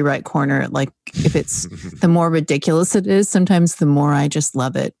live in rewrite corner. Like, if it's the more ridiculous it is, sometimes the more I just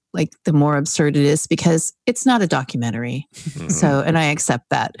love it. Like, the more absurd it is, because it's not a documentary. So, and I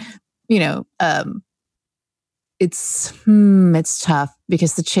accept that. It's tough,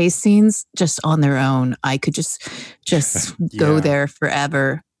 because the chase scenes just on their own, I could just go there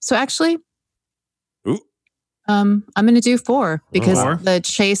forever. So actually, I'm going to do 4, because the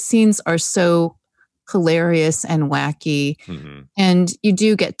chase scenes are so hilarious and wacky, and you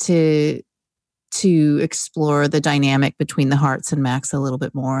do get to explore the dynamic between the Hearts and Max a little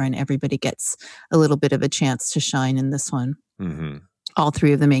bit more, and everybody gets a little bit of a chance to shine in this one. Mm-hmm. All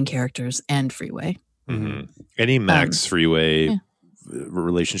 3 of the main characters and Freeway. Mm-hmm. Any Max Freeway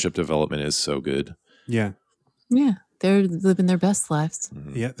relationship development is so good. Yeah. Yeah. They're living their best lives.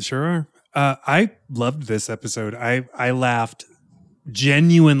 Mm-hmm. Yeah, sure are. I loved this episode. I laughed,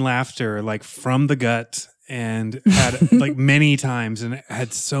 genuine laughter, like from the gut, and had like many times, and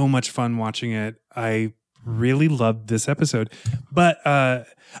had so much fun watching it. I really loved this episode. But,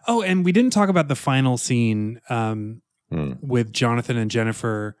 and we didn't talk about the final scene with Jonathan and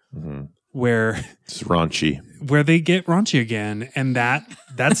Jennifer, where it's raunchy, where they get raunchy again, and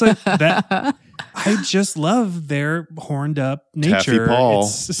that's that. I just love their horned up nature.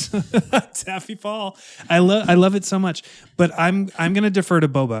 Taffy Paul. I love it so much. But I'm going to defer to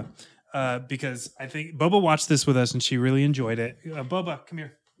Boba because I think Boba watched this with us and she really enjoyed it. Boba, come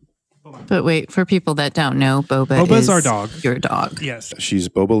here. Boba. But wait, for people that don't know, Boba's is our dog. Your dog. Yes. She's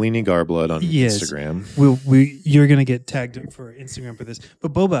Bobalini Garblood on Instagram. You're going to get tagged for Instagram for this.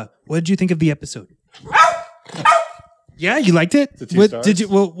 But Boba, what did you think of the episode? Yeah, you liked it? What stars? Did you?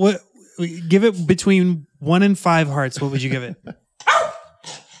 What? Give it between 1 and 5 hearts. What would you give it? I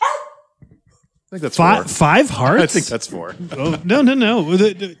think that's 4. 5 hearts? I think that's 4. Oh, no.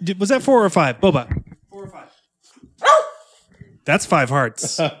 Was that 4 or 5? Boba. 4 or 5. That's 5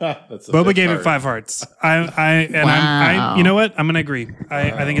 hearts. Boba gave it 5 hearts. I you know what? I'm gonna agree.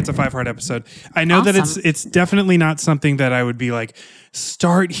 I think it's a 5 heart episode. I know that it's definitely not something that I would be like,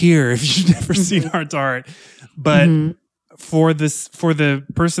 start here if you've never seen Heart to Heart. But for the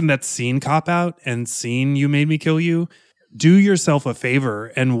person that's seen Cop Out and seen You Made Me Kill You, do yourself a favor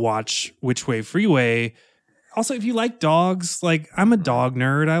and watch Which Way Freeway. Also, if you like dogs, like, I'm a dog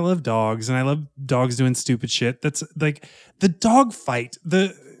nerd. I love dogs, and I love dogs doing stupid shit. That's like the dog fight.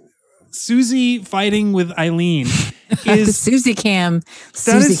 The Susie fighting with Eileen is the Susie cam.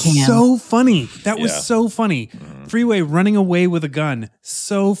 That is so funny. That was so funny. Freeway running away with a gun.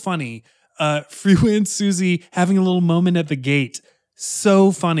 So funny. Freeway and Susie having a little moment at the gate.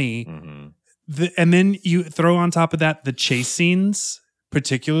 So funny. And then you throw on top of that the chase scenes,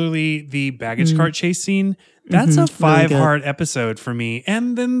 particularly the baggage cart chase scene. That's a 5 heart episode for me.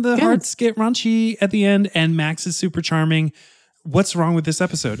 And then the hearts get raunchy at the end, and Max is super charming. what's wrong with this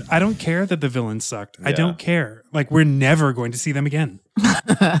episode? I don't care that the villains sucked. I Yeah. don't care. Like, we're never going to see them again.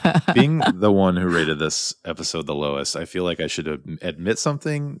 Being the one who rated this episode the lowest, I feel like I should admit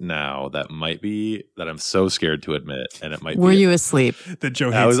something now that I'm so scared to admit, and it might Were be. you asleep? That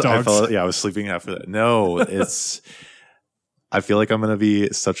Joe hates dogs. I was sleeping after that. No, I feel like I'm going to be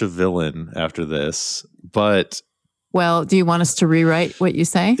such a villain after this, but Well, do you want us to rewrite what you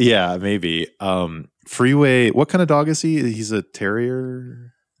say? yeah, maybe. Freeway, what kind of dog is he? He's a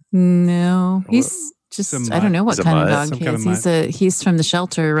terrier. No, he's just, He's a I don't know what He's a kind of mutt. dog Some he kind is. of He's from the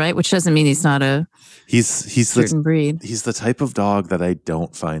shelter, right? Which doesn't mean he's not a He's certain breed. He's the type of dog that I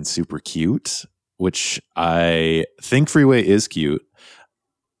don't find super cute, which I think Freeway is cute.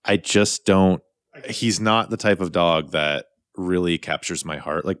 I just don't. He's not the type of dog that really captures my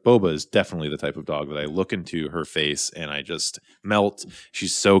heart. Like Boba is definitely the type of dog that I look into her face and I just melt.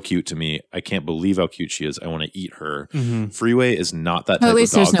 She's so cute to me. I can't believe how cute she is. I want to eat her. Mhm. Freeway is not that type Well, at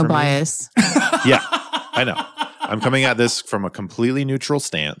least of dog there's no for me. bias. Yeah, I know. I'm coming at this from a completely neutral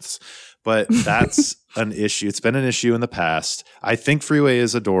stance, but that's an issue. It's been an issue in the past. I think Freeway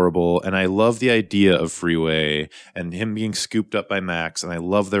is adorable, and I love the idea of Freeway and him being scooped up by Max, and I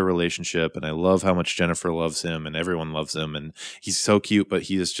love their relationship, and I love how much Jennifer loves him, and everyone loves him, and he's so cute, but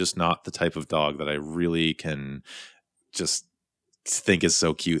he is just not the type of dog that I really can just think is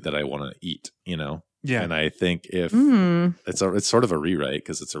so cute that I want to eat, you know? Yeah. And I think if Mm. it's sort of a rewrite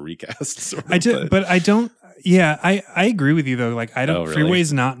because it's a recast. Sort of, but I don't. Yeah, I agree with you though. Like, I don't. Oh, really?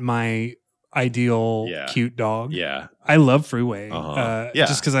 Freeway's not my ideal Yeah. cute dog. yeah, I love Freeway. Uh-huh. Yeah.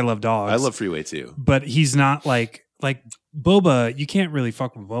 Just because I love dogs. I love Freeway too. But he's not like Boba. You can't really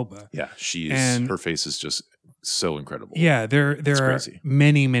fuck with Boba. Yeah, And- her face is just so incredible. Yeah, there It's are crazy.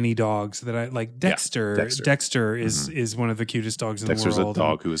 many dogs that I like. Dexter. Dexter. Dexter is one of the cutest dogs in Dexter's the a world.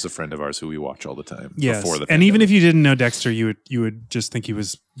 dog who is a friend of ours who we watch all the time. Yes, before the and even pandemic. if you didn't know Dexter, you would just think he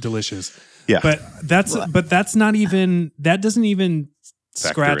was delicious. Yeah. But that's not even, that doesn't even Factor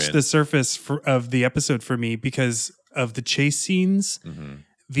scratch in. the surface of the episode for me because of the chase scenes, Mhm.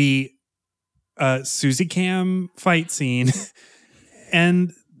 the Susie Cam fight scene,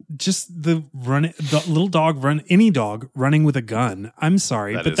 and just the little dog any dog running with a gun. I'm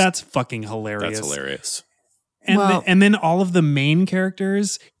sorry, That but is- that's fucking hilarious. That's hilarious. And, Well- and then all of the main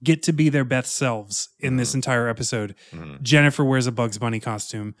characters get to be their best selves in this entire episode. Mhm. Jennifer wears a Bugs Bunny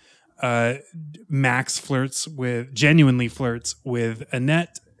costume. Max genuinely flirts with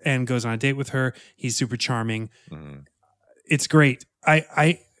Annette and goes on a date with her. He's super charming. Mhm. It's great.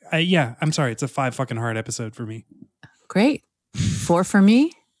 Yeah, I'm sorry. It's a 5 fucking hard episode for me. Great. 4 for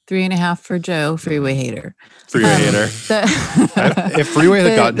me, 3.5 for Joe, Freeway hater. Freeway hater. If Freeway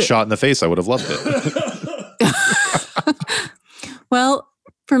had the- gotten the- shot in the face, I would have loved it. Well,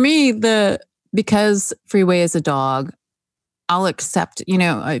 for me, because Freeway is a dog, I'll accept.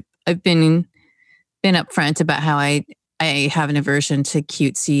 I've been upfront about how I have an aversion to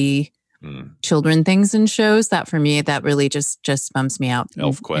cutesy Mm. children things in shows. That for me, that really just bums me out. and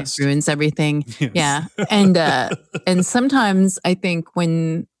ElfQuest. it ruins everything. Yes. Yeah, and sometimes I think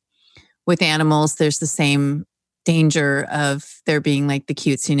with animals, there's the same danger of there being like the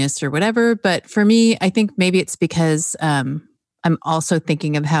cutesiness or whatever. But for me, I think maybe it's because I'm also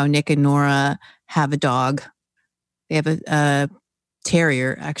thinking of how Nick and Nora have a dog. They have a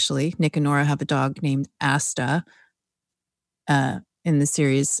terrier, actually. Nick and Nora have a dog named Asta in the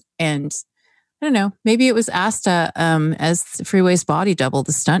series. And I don't know, maybe it was Asta as Freeway's body double,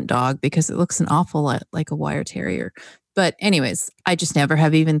 the stunt dog, because it looks an awful lot like a wire terrier. But anyways, I just never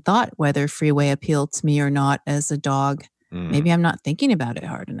have even thought whether Freeway appealed to me or not as a dog. Mm. Maybe I'm not thinking about it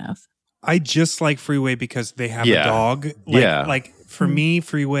hard enough. I just like Freeway because they have Yeah. a dog. Yeah. Like for Mhm. me,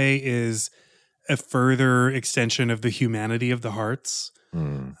 Freeway is a further extension of the humanity of the Hearts.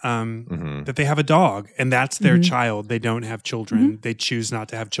 Mm. Mhm. That they have a dog and that's their Mhm. child. They don't have children. They choose not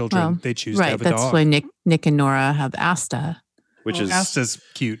to have children. Well, They choose to Right. have a That's dog. why Nick and Nora have Asta. Which Oh, is Asta's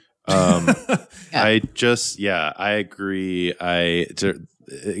cute. Um, Yeah. I agree.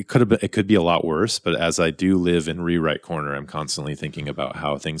 It could be a lot worse, but as I do live in rewrite corner, I'm constantly thinking about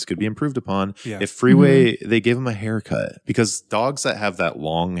how things could be improved upon. Yeah. If Freeway, they gave him a haircut, because dogs that have that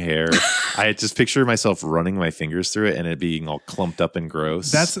long hair, I just picture myself running my fingers through it and it being all clumped up and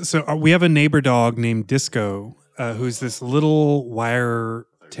gross. We have a neighbor dog named Disco, who's this little wire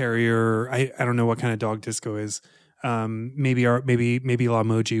terrier. I don't know what kind of dog Disco is. Maybe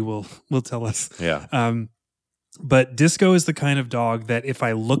Lamoji will tell us. yeah. But Disco is the kind of dog that if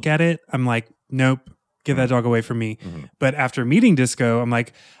I look at it, I'm like, nope, get that dog away from me. Mhm. But after meeting Disco, I'm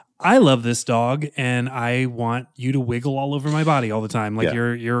like, I love this dog and I want you to wiggle all over my body all the time. Like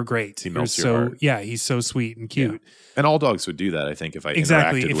you're great. He melts You're your heart. Yeah, he's so sweet and cute. Yeah. And all dogs would do that, I think, if I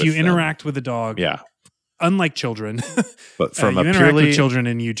Exactly. interacted If with you them. interact with a dog, Yeah. unlike children, But from you a interact purely with children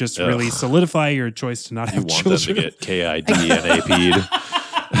and you just really solidify your choice to not you have want children. them to get KID and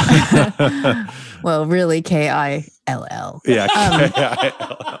AP'd. Well, really, KILL. Yeah.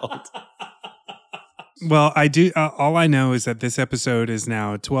 KILL. Well, I do. All I know is that this episode is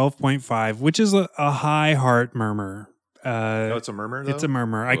now 12.5, which is a high heart murmur. No, it's a murmur, though? It's a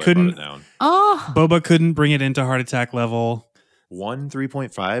murmur. Oh, I brought couldn't. it down. Oh, Boba couldn't bring it into heart attack level.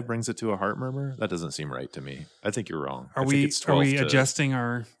 3.5 brings it to a heart murmur? That doesn't seem right to me. I think you're wrong. I think Are it's 12 we to, adjusting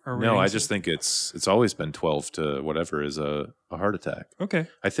our No, I ratings? just think it's always been 12 to whatever is a heart attack. Okay.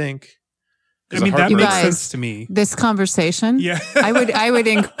 I think. I 'Cause a mean, heart that You makes guys- sense to me. this conversation. Yeah. I would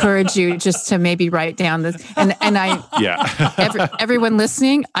encourage you just to maybe write down this. And I Yeah. everyone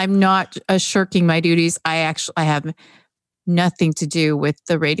listening, I'm not shirking my duties. I have nothing to do with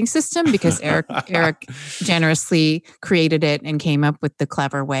the rating system because Eric generously created it and came up with the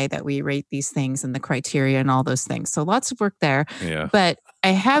clever way that we rate these things and the criteria and all those things. So lots of work there. Yeah. But I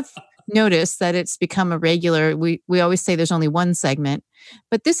have noticed that it's become a regular. We always say there's only one segment,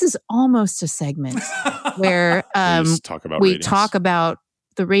 but this is almost a segment where We just talk about we ratings. talk about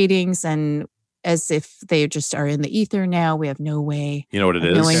the ratings and as if they just are in the ether now. We have no way You know what it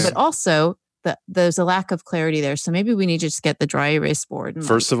of is? knowing, but also there's a lack of clarity there. So maybe we need to just get the dry erase board and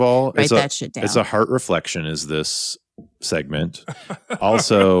First of all, write that shit down. it's a heart reflection is this segment.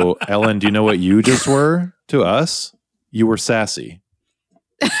 Also, Ellen, do you know what you just were to us? You were sassy.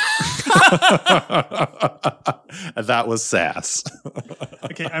 That was sass.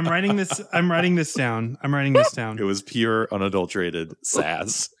 Okay, I'm writing this down. It was pure, unadulterated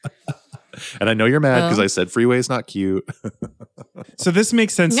sass. And I know you're mad because Well. I said Freeway's not cute. So this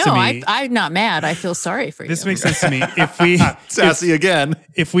makes sense no, to me. I'm not mad. I feel sorry for This you. makes sense to me. If we Sassy again.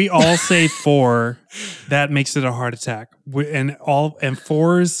 if we all say 4, that makes it a heart attack. And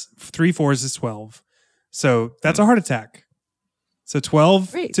 3 fours is 12. So that's a heart attack. So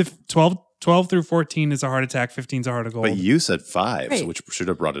 12 Great. to 12 through 14 is a heart attack. 15 is a heart of gold. But you said 5, Great. which should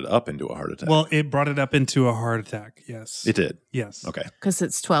have brought it up into a heart attack. Well, it brought it up into a heart attack. Yes. it did. Yes. Okay. Because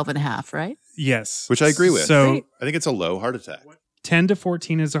it's 12 and a half, right? Yes. Which I agree with. So Great. I think it's a low heart attack. 10 to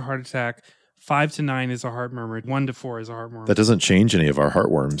 14 is a heart attack. 5 to 9 is a heart murmur. 1 to 4 is a heart murmur. That doesn't change any of our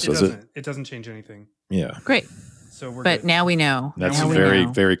heartworms, does it? It doesn't change anything. Yeah. Great. So we're But good. now we know. That's Now we very,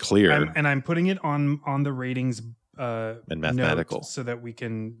 know. very clear. I'm putting it on the ratings And mathematical. note so that we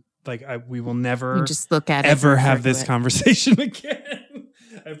can we will never You just look at it. ever and have refer to this it. conversation again.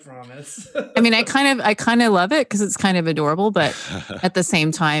 I promise. I mean, I kind of love it because it's kind of adorable, but at the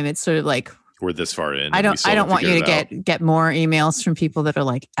same time, it's sort of like We're this far in. I and we don't still I don't haven't want you to figured it out. get more emails from people that are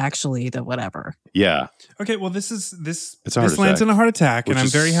like actually the whatever. Yeah. Okay, well this It's a heart this attack. lands in a heart attack, and Which I'm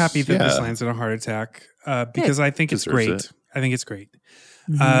is- very happy that this yeah. lands in a heart attack because I think it's Deserves great. it. I think it's great.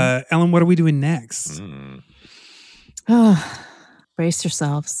 Mhm. Ellen, what are we doing next? Mm. Oh, brace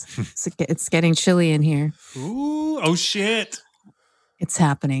yourselves. It's getting chilly in here. Ooh, oh shit. It's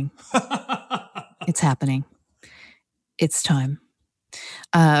happening. It's happening. It's time.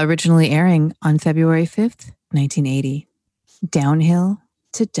 Originally airing on February 5th, 1980. Downhill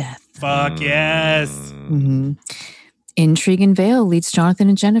to Death. Fuck yes. Mhm. Intrigue and veil leads Jonathan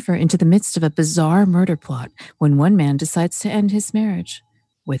and Jennifer into the midst of a bizarre murder plot when one man decides to end his marriage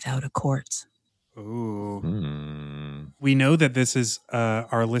without a court. Ooh. Mm. We know that this is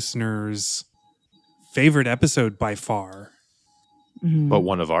our listeners' favorite episode by far. Mhm. But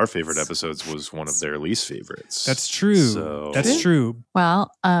one of our favorite episodes was one of their least favorites. That's true. So- That's true.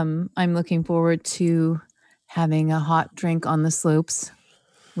 Well, I'm looking forward to having a hot drink on the slopes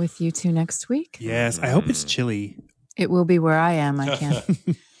with you two next week. Yes. I hope it's chilly. It will be where I am. I can't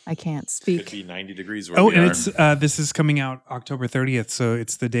Could speak. be 90 degrees where Oh, we and are. it's this is coming out October 30th, so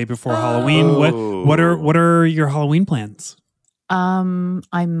it's the day before Halloween. What Oh. what are your Halloween plans?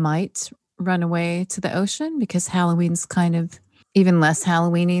 I might run away to the ocean because Halloween's kind of even less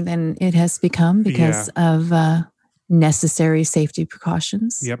Halloweeny than it has become because of necessary safety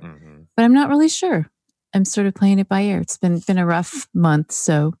precautions. Yep. Mhm, But I'm not really sure. I'm sort of playing it by ear. It's been a rough month,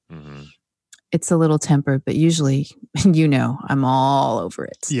 so mhm. it's a little tempered. But usually, I'm all over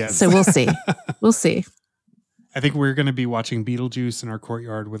it. Yes. So we'll see. We'll see. I think we're going to be watching Beetlejuice in our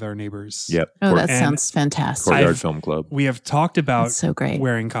courtyard with our neighbors. Yep. Oh, that And- sounds fantastic. Courtyard I've- Film Club. We have talked about That's so great.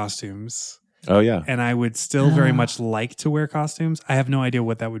 wearing costumes, Oh, yeah. and I would still very Ah. much like to wear costumes. I have no idea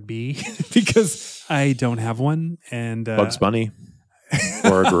what that would be because I don't have one. And Bugs Bunny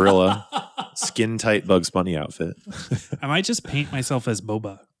or a gorilla. Skin tight Bugs Bunny outfit. I might just paint myself as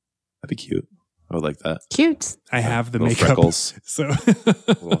Boba. That'd be cute. I would like that. Cute. I have the Little makeup. freckles. So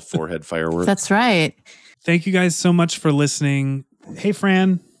Little forehead firework. That's right. thank you guys so much for listening. Hey,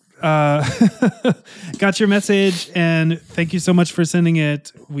 Fran. Got your message, and thank you so much for sending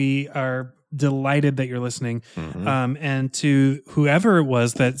it. We are delighted that you're listening. And to whoever it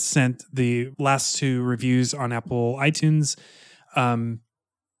was that sent the last 2 reviews on Apple iTunes,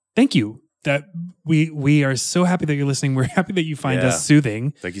 thank you. That we are so happy that you're listening. We're happy that you find us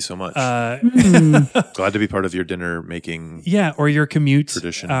soothing. Thank you so much. Glad to be part of your dinner making. Yeah, or your commute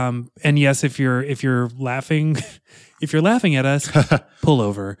tradition. And yes, if you're laughing, if you're laughing at us, pull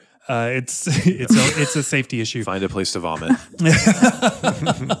over. It's a safety issue. Find a place to vomit.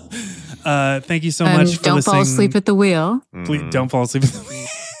 Thank you so much for don't listening. fall asleep at the wheel. Please don't fall asleep at the wheel.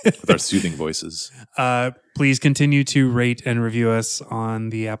 With our soothing voices. Please continue to rate and review us on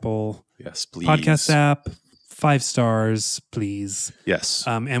the Apple please. Podcast app. 5 stars, please. Yes.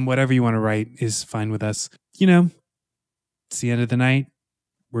 And whatever you want to write is fine with us. You know, it's the end of the night.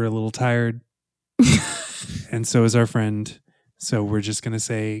 We're a little tired. And so is our friend. So we're just going to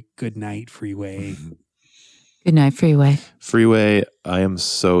say good night, Freeway. Good night, Freeway. Freeway, I am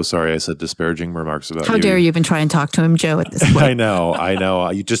so sorry I said disparaging remarks about you. How dare you even try and talk to him, Joe, at this point? I know.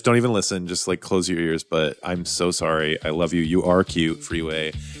 You just don't even listen. Just like close your ears. But I'm so sorry. I love you. You are cute,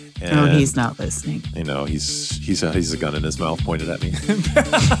 Freeway. And no, he's not listening. You know, he's a gun in his mouth pointed at me.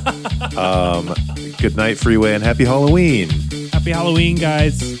 Good night, Freeway, and happy Halloween. Happy Halloween,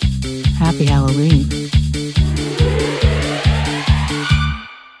 guys. Happy Halloween.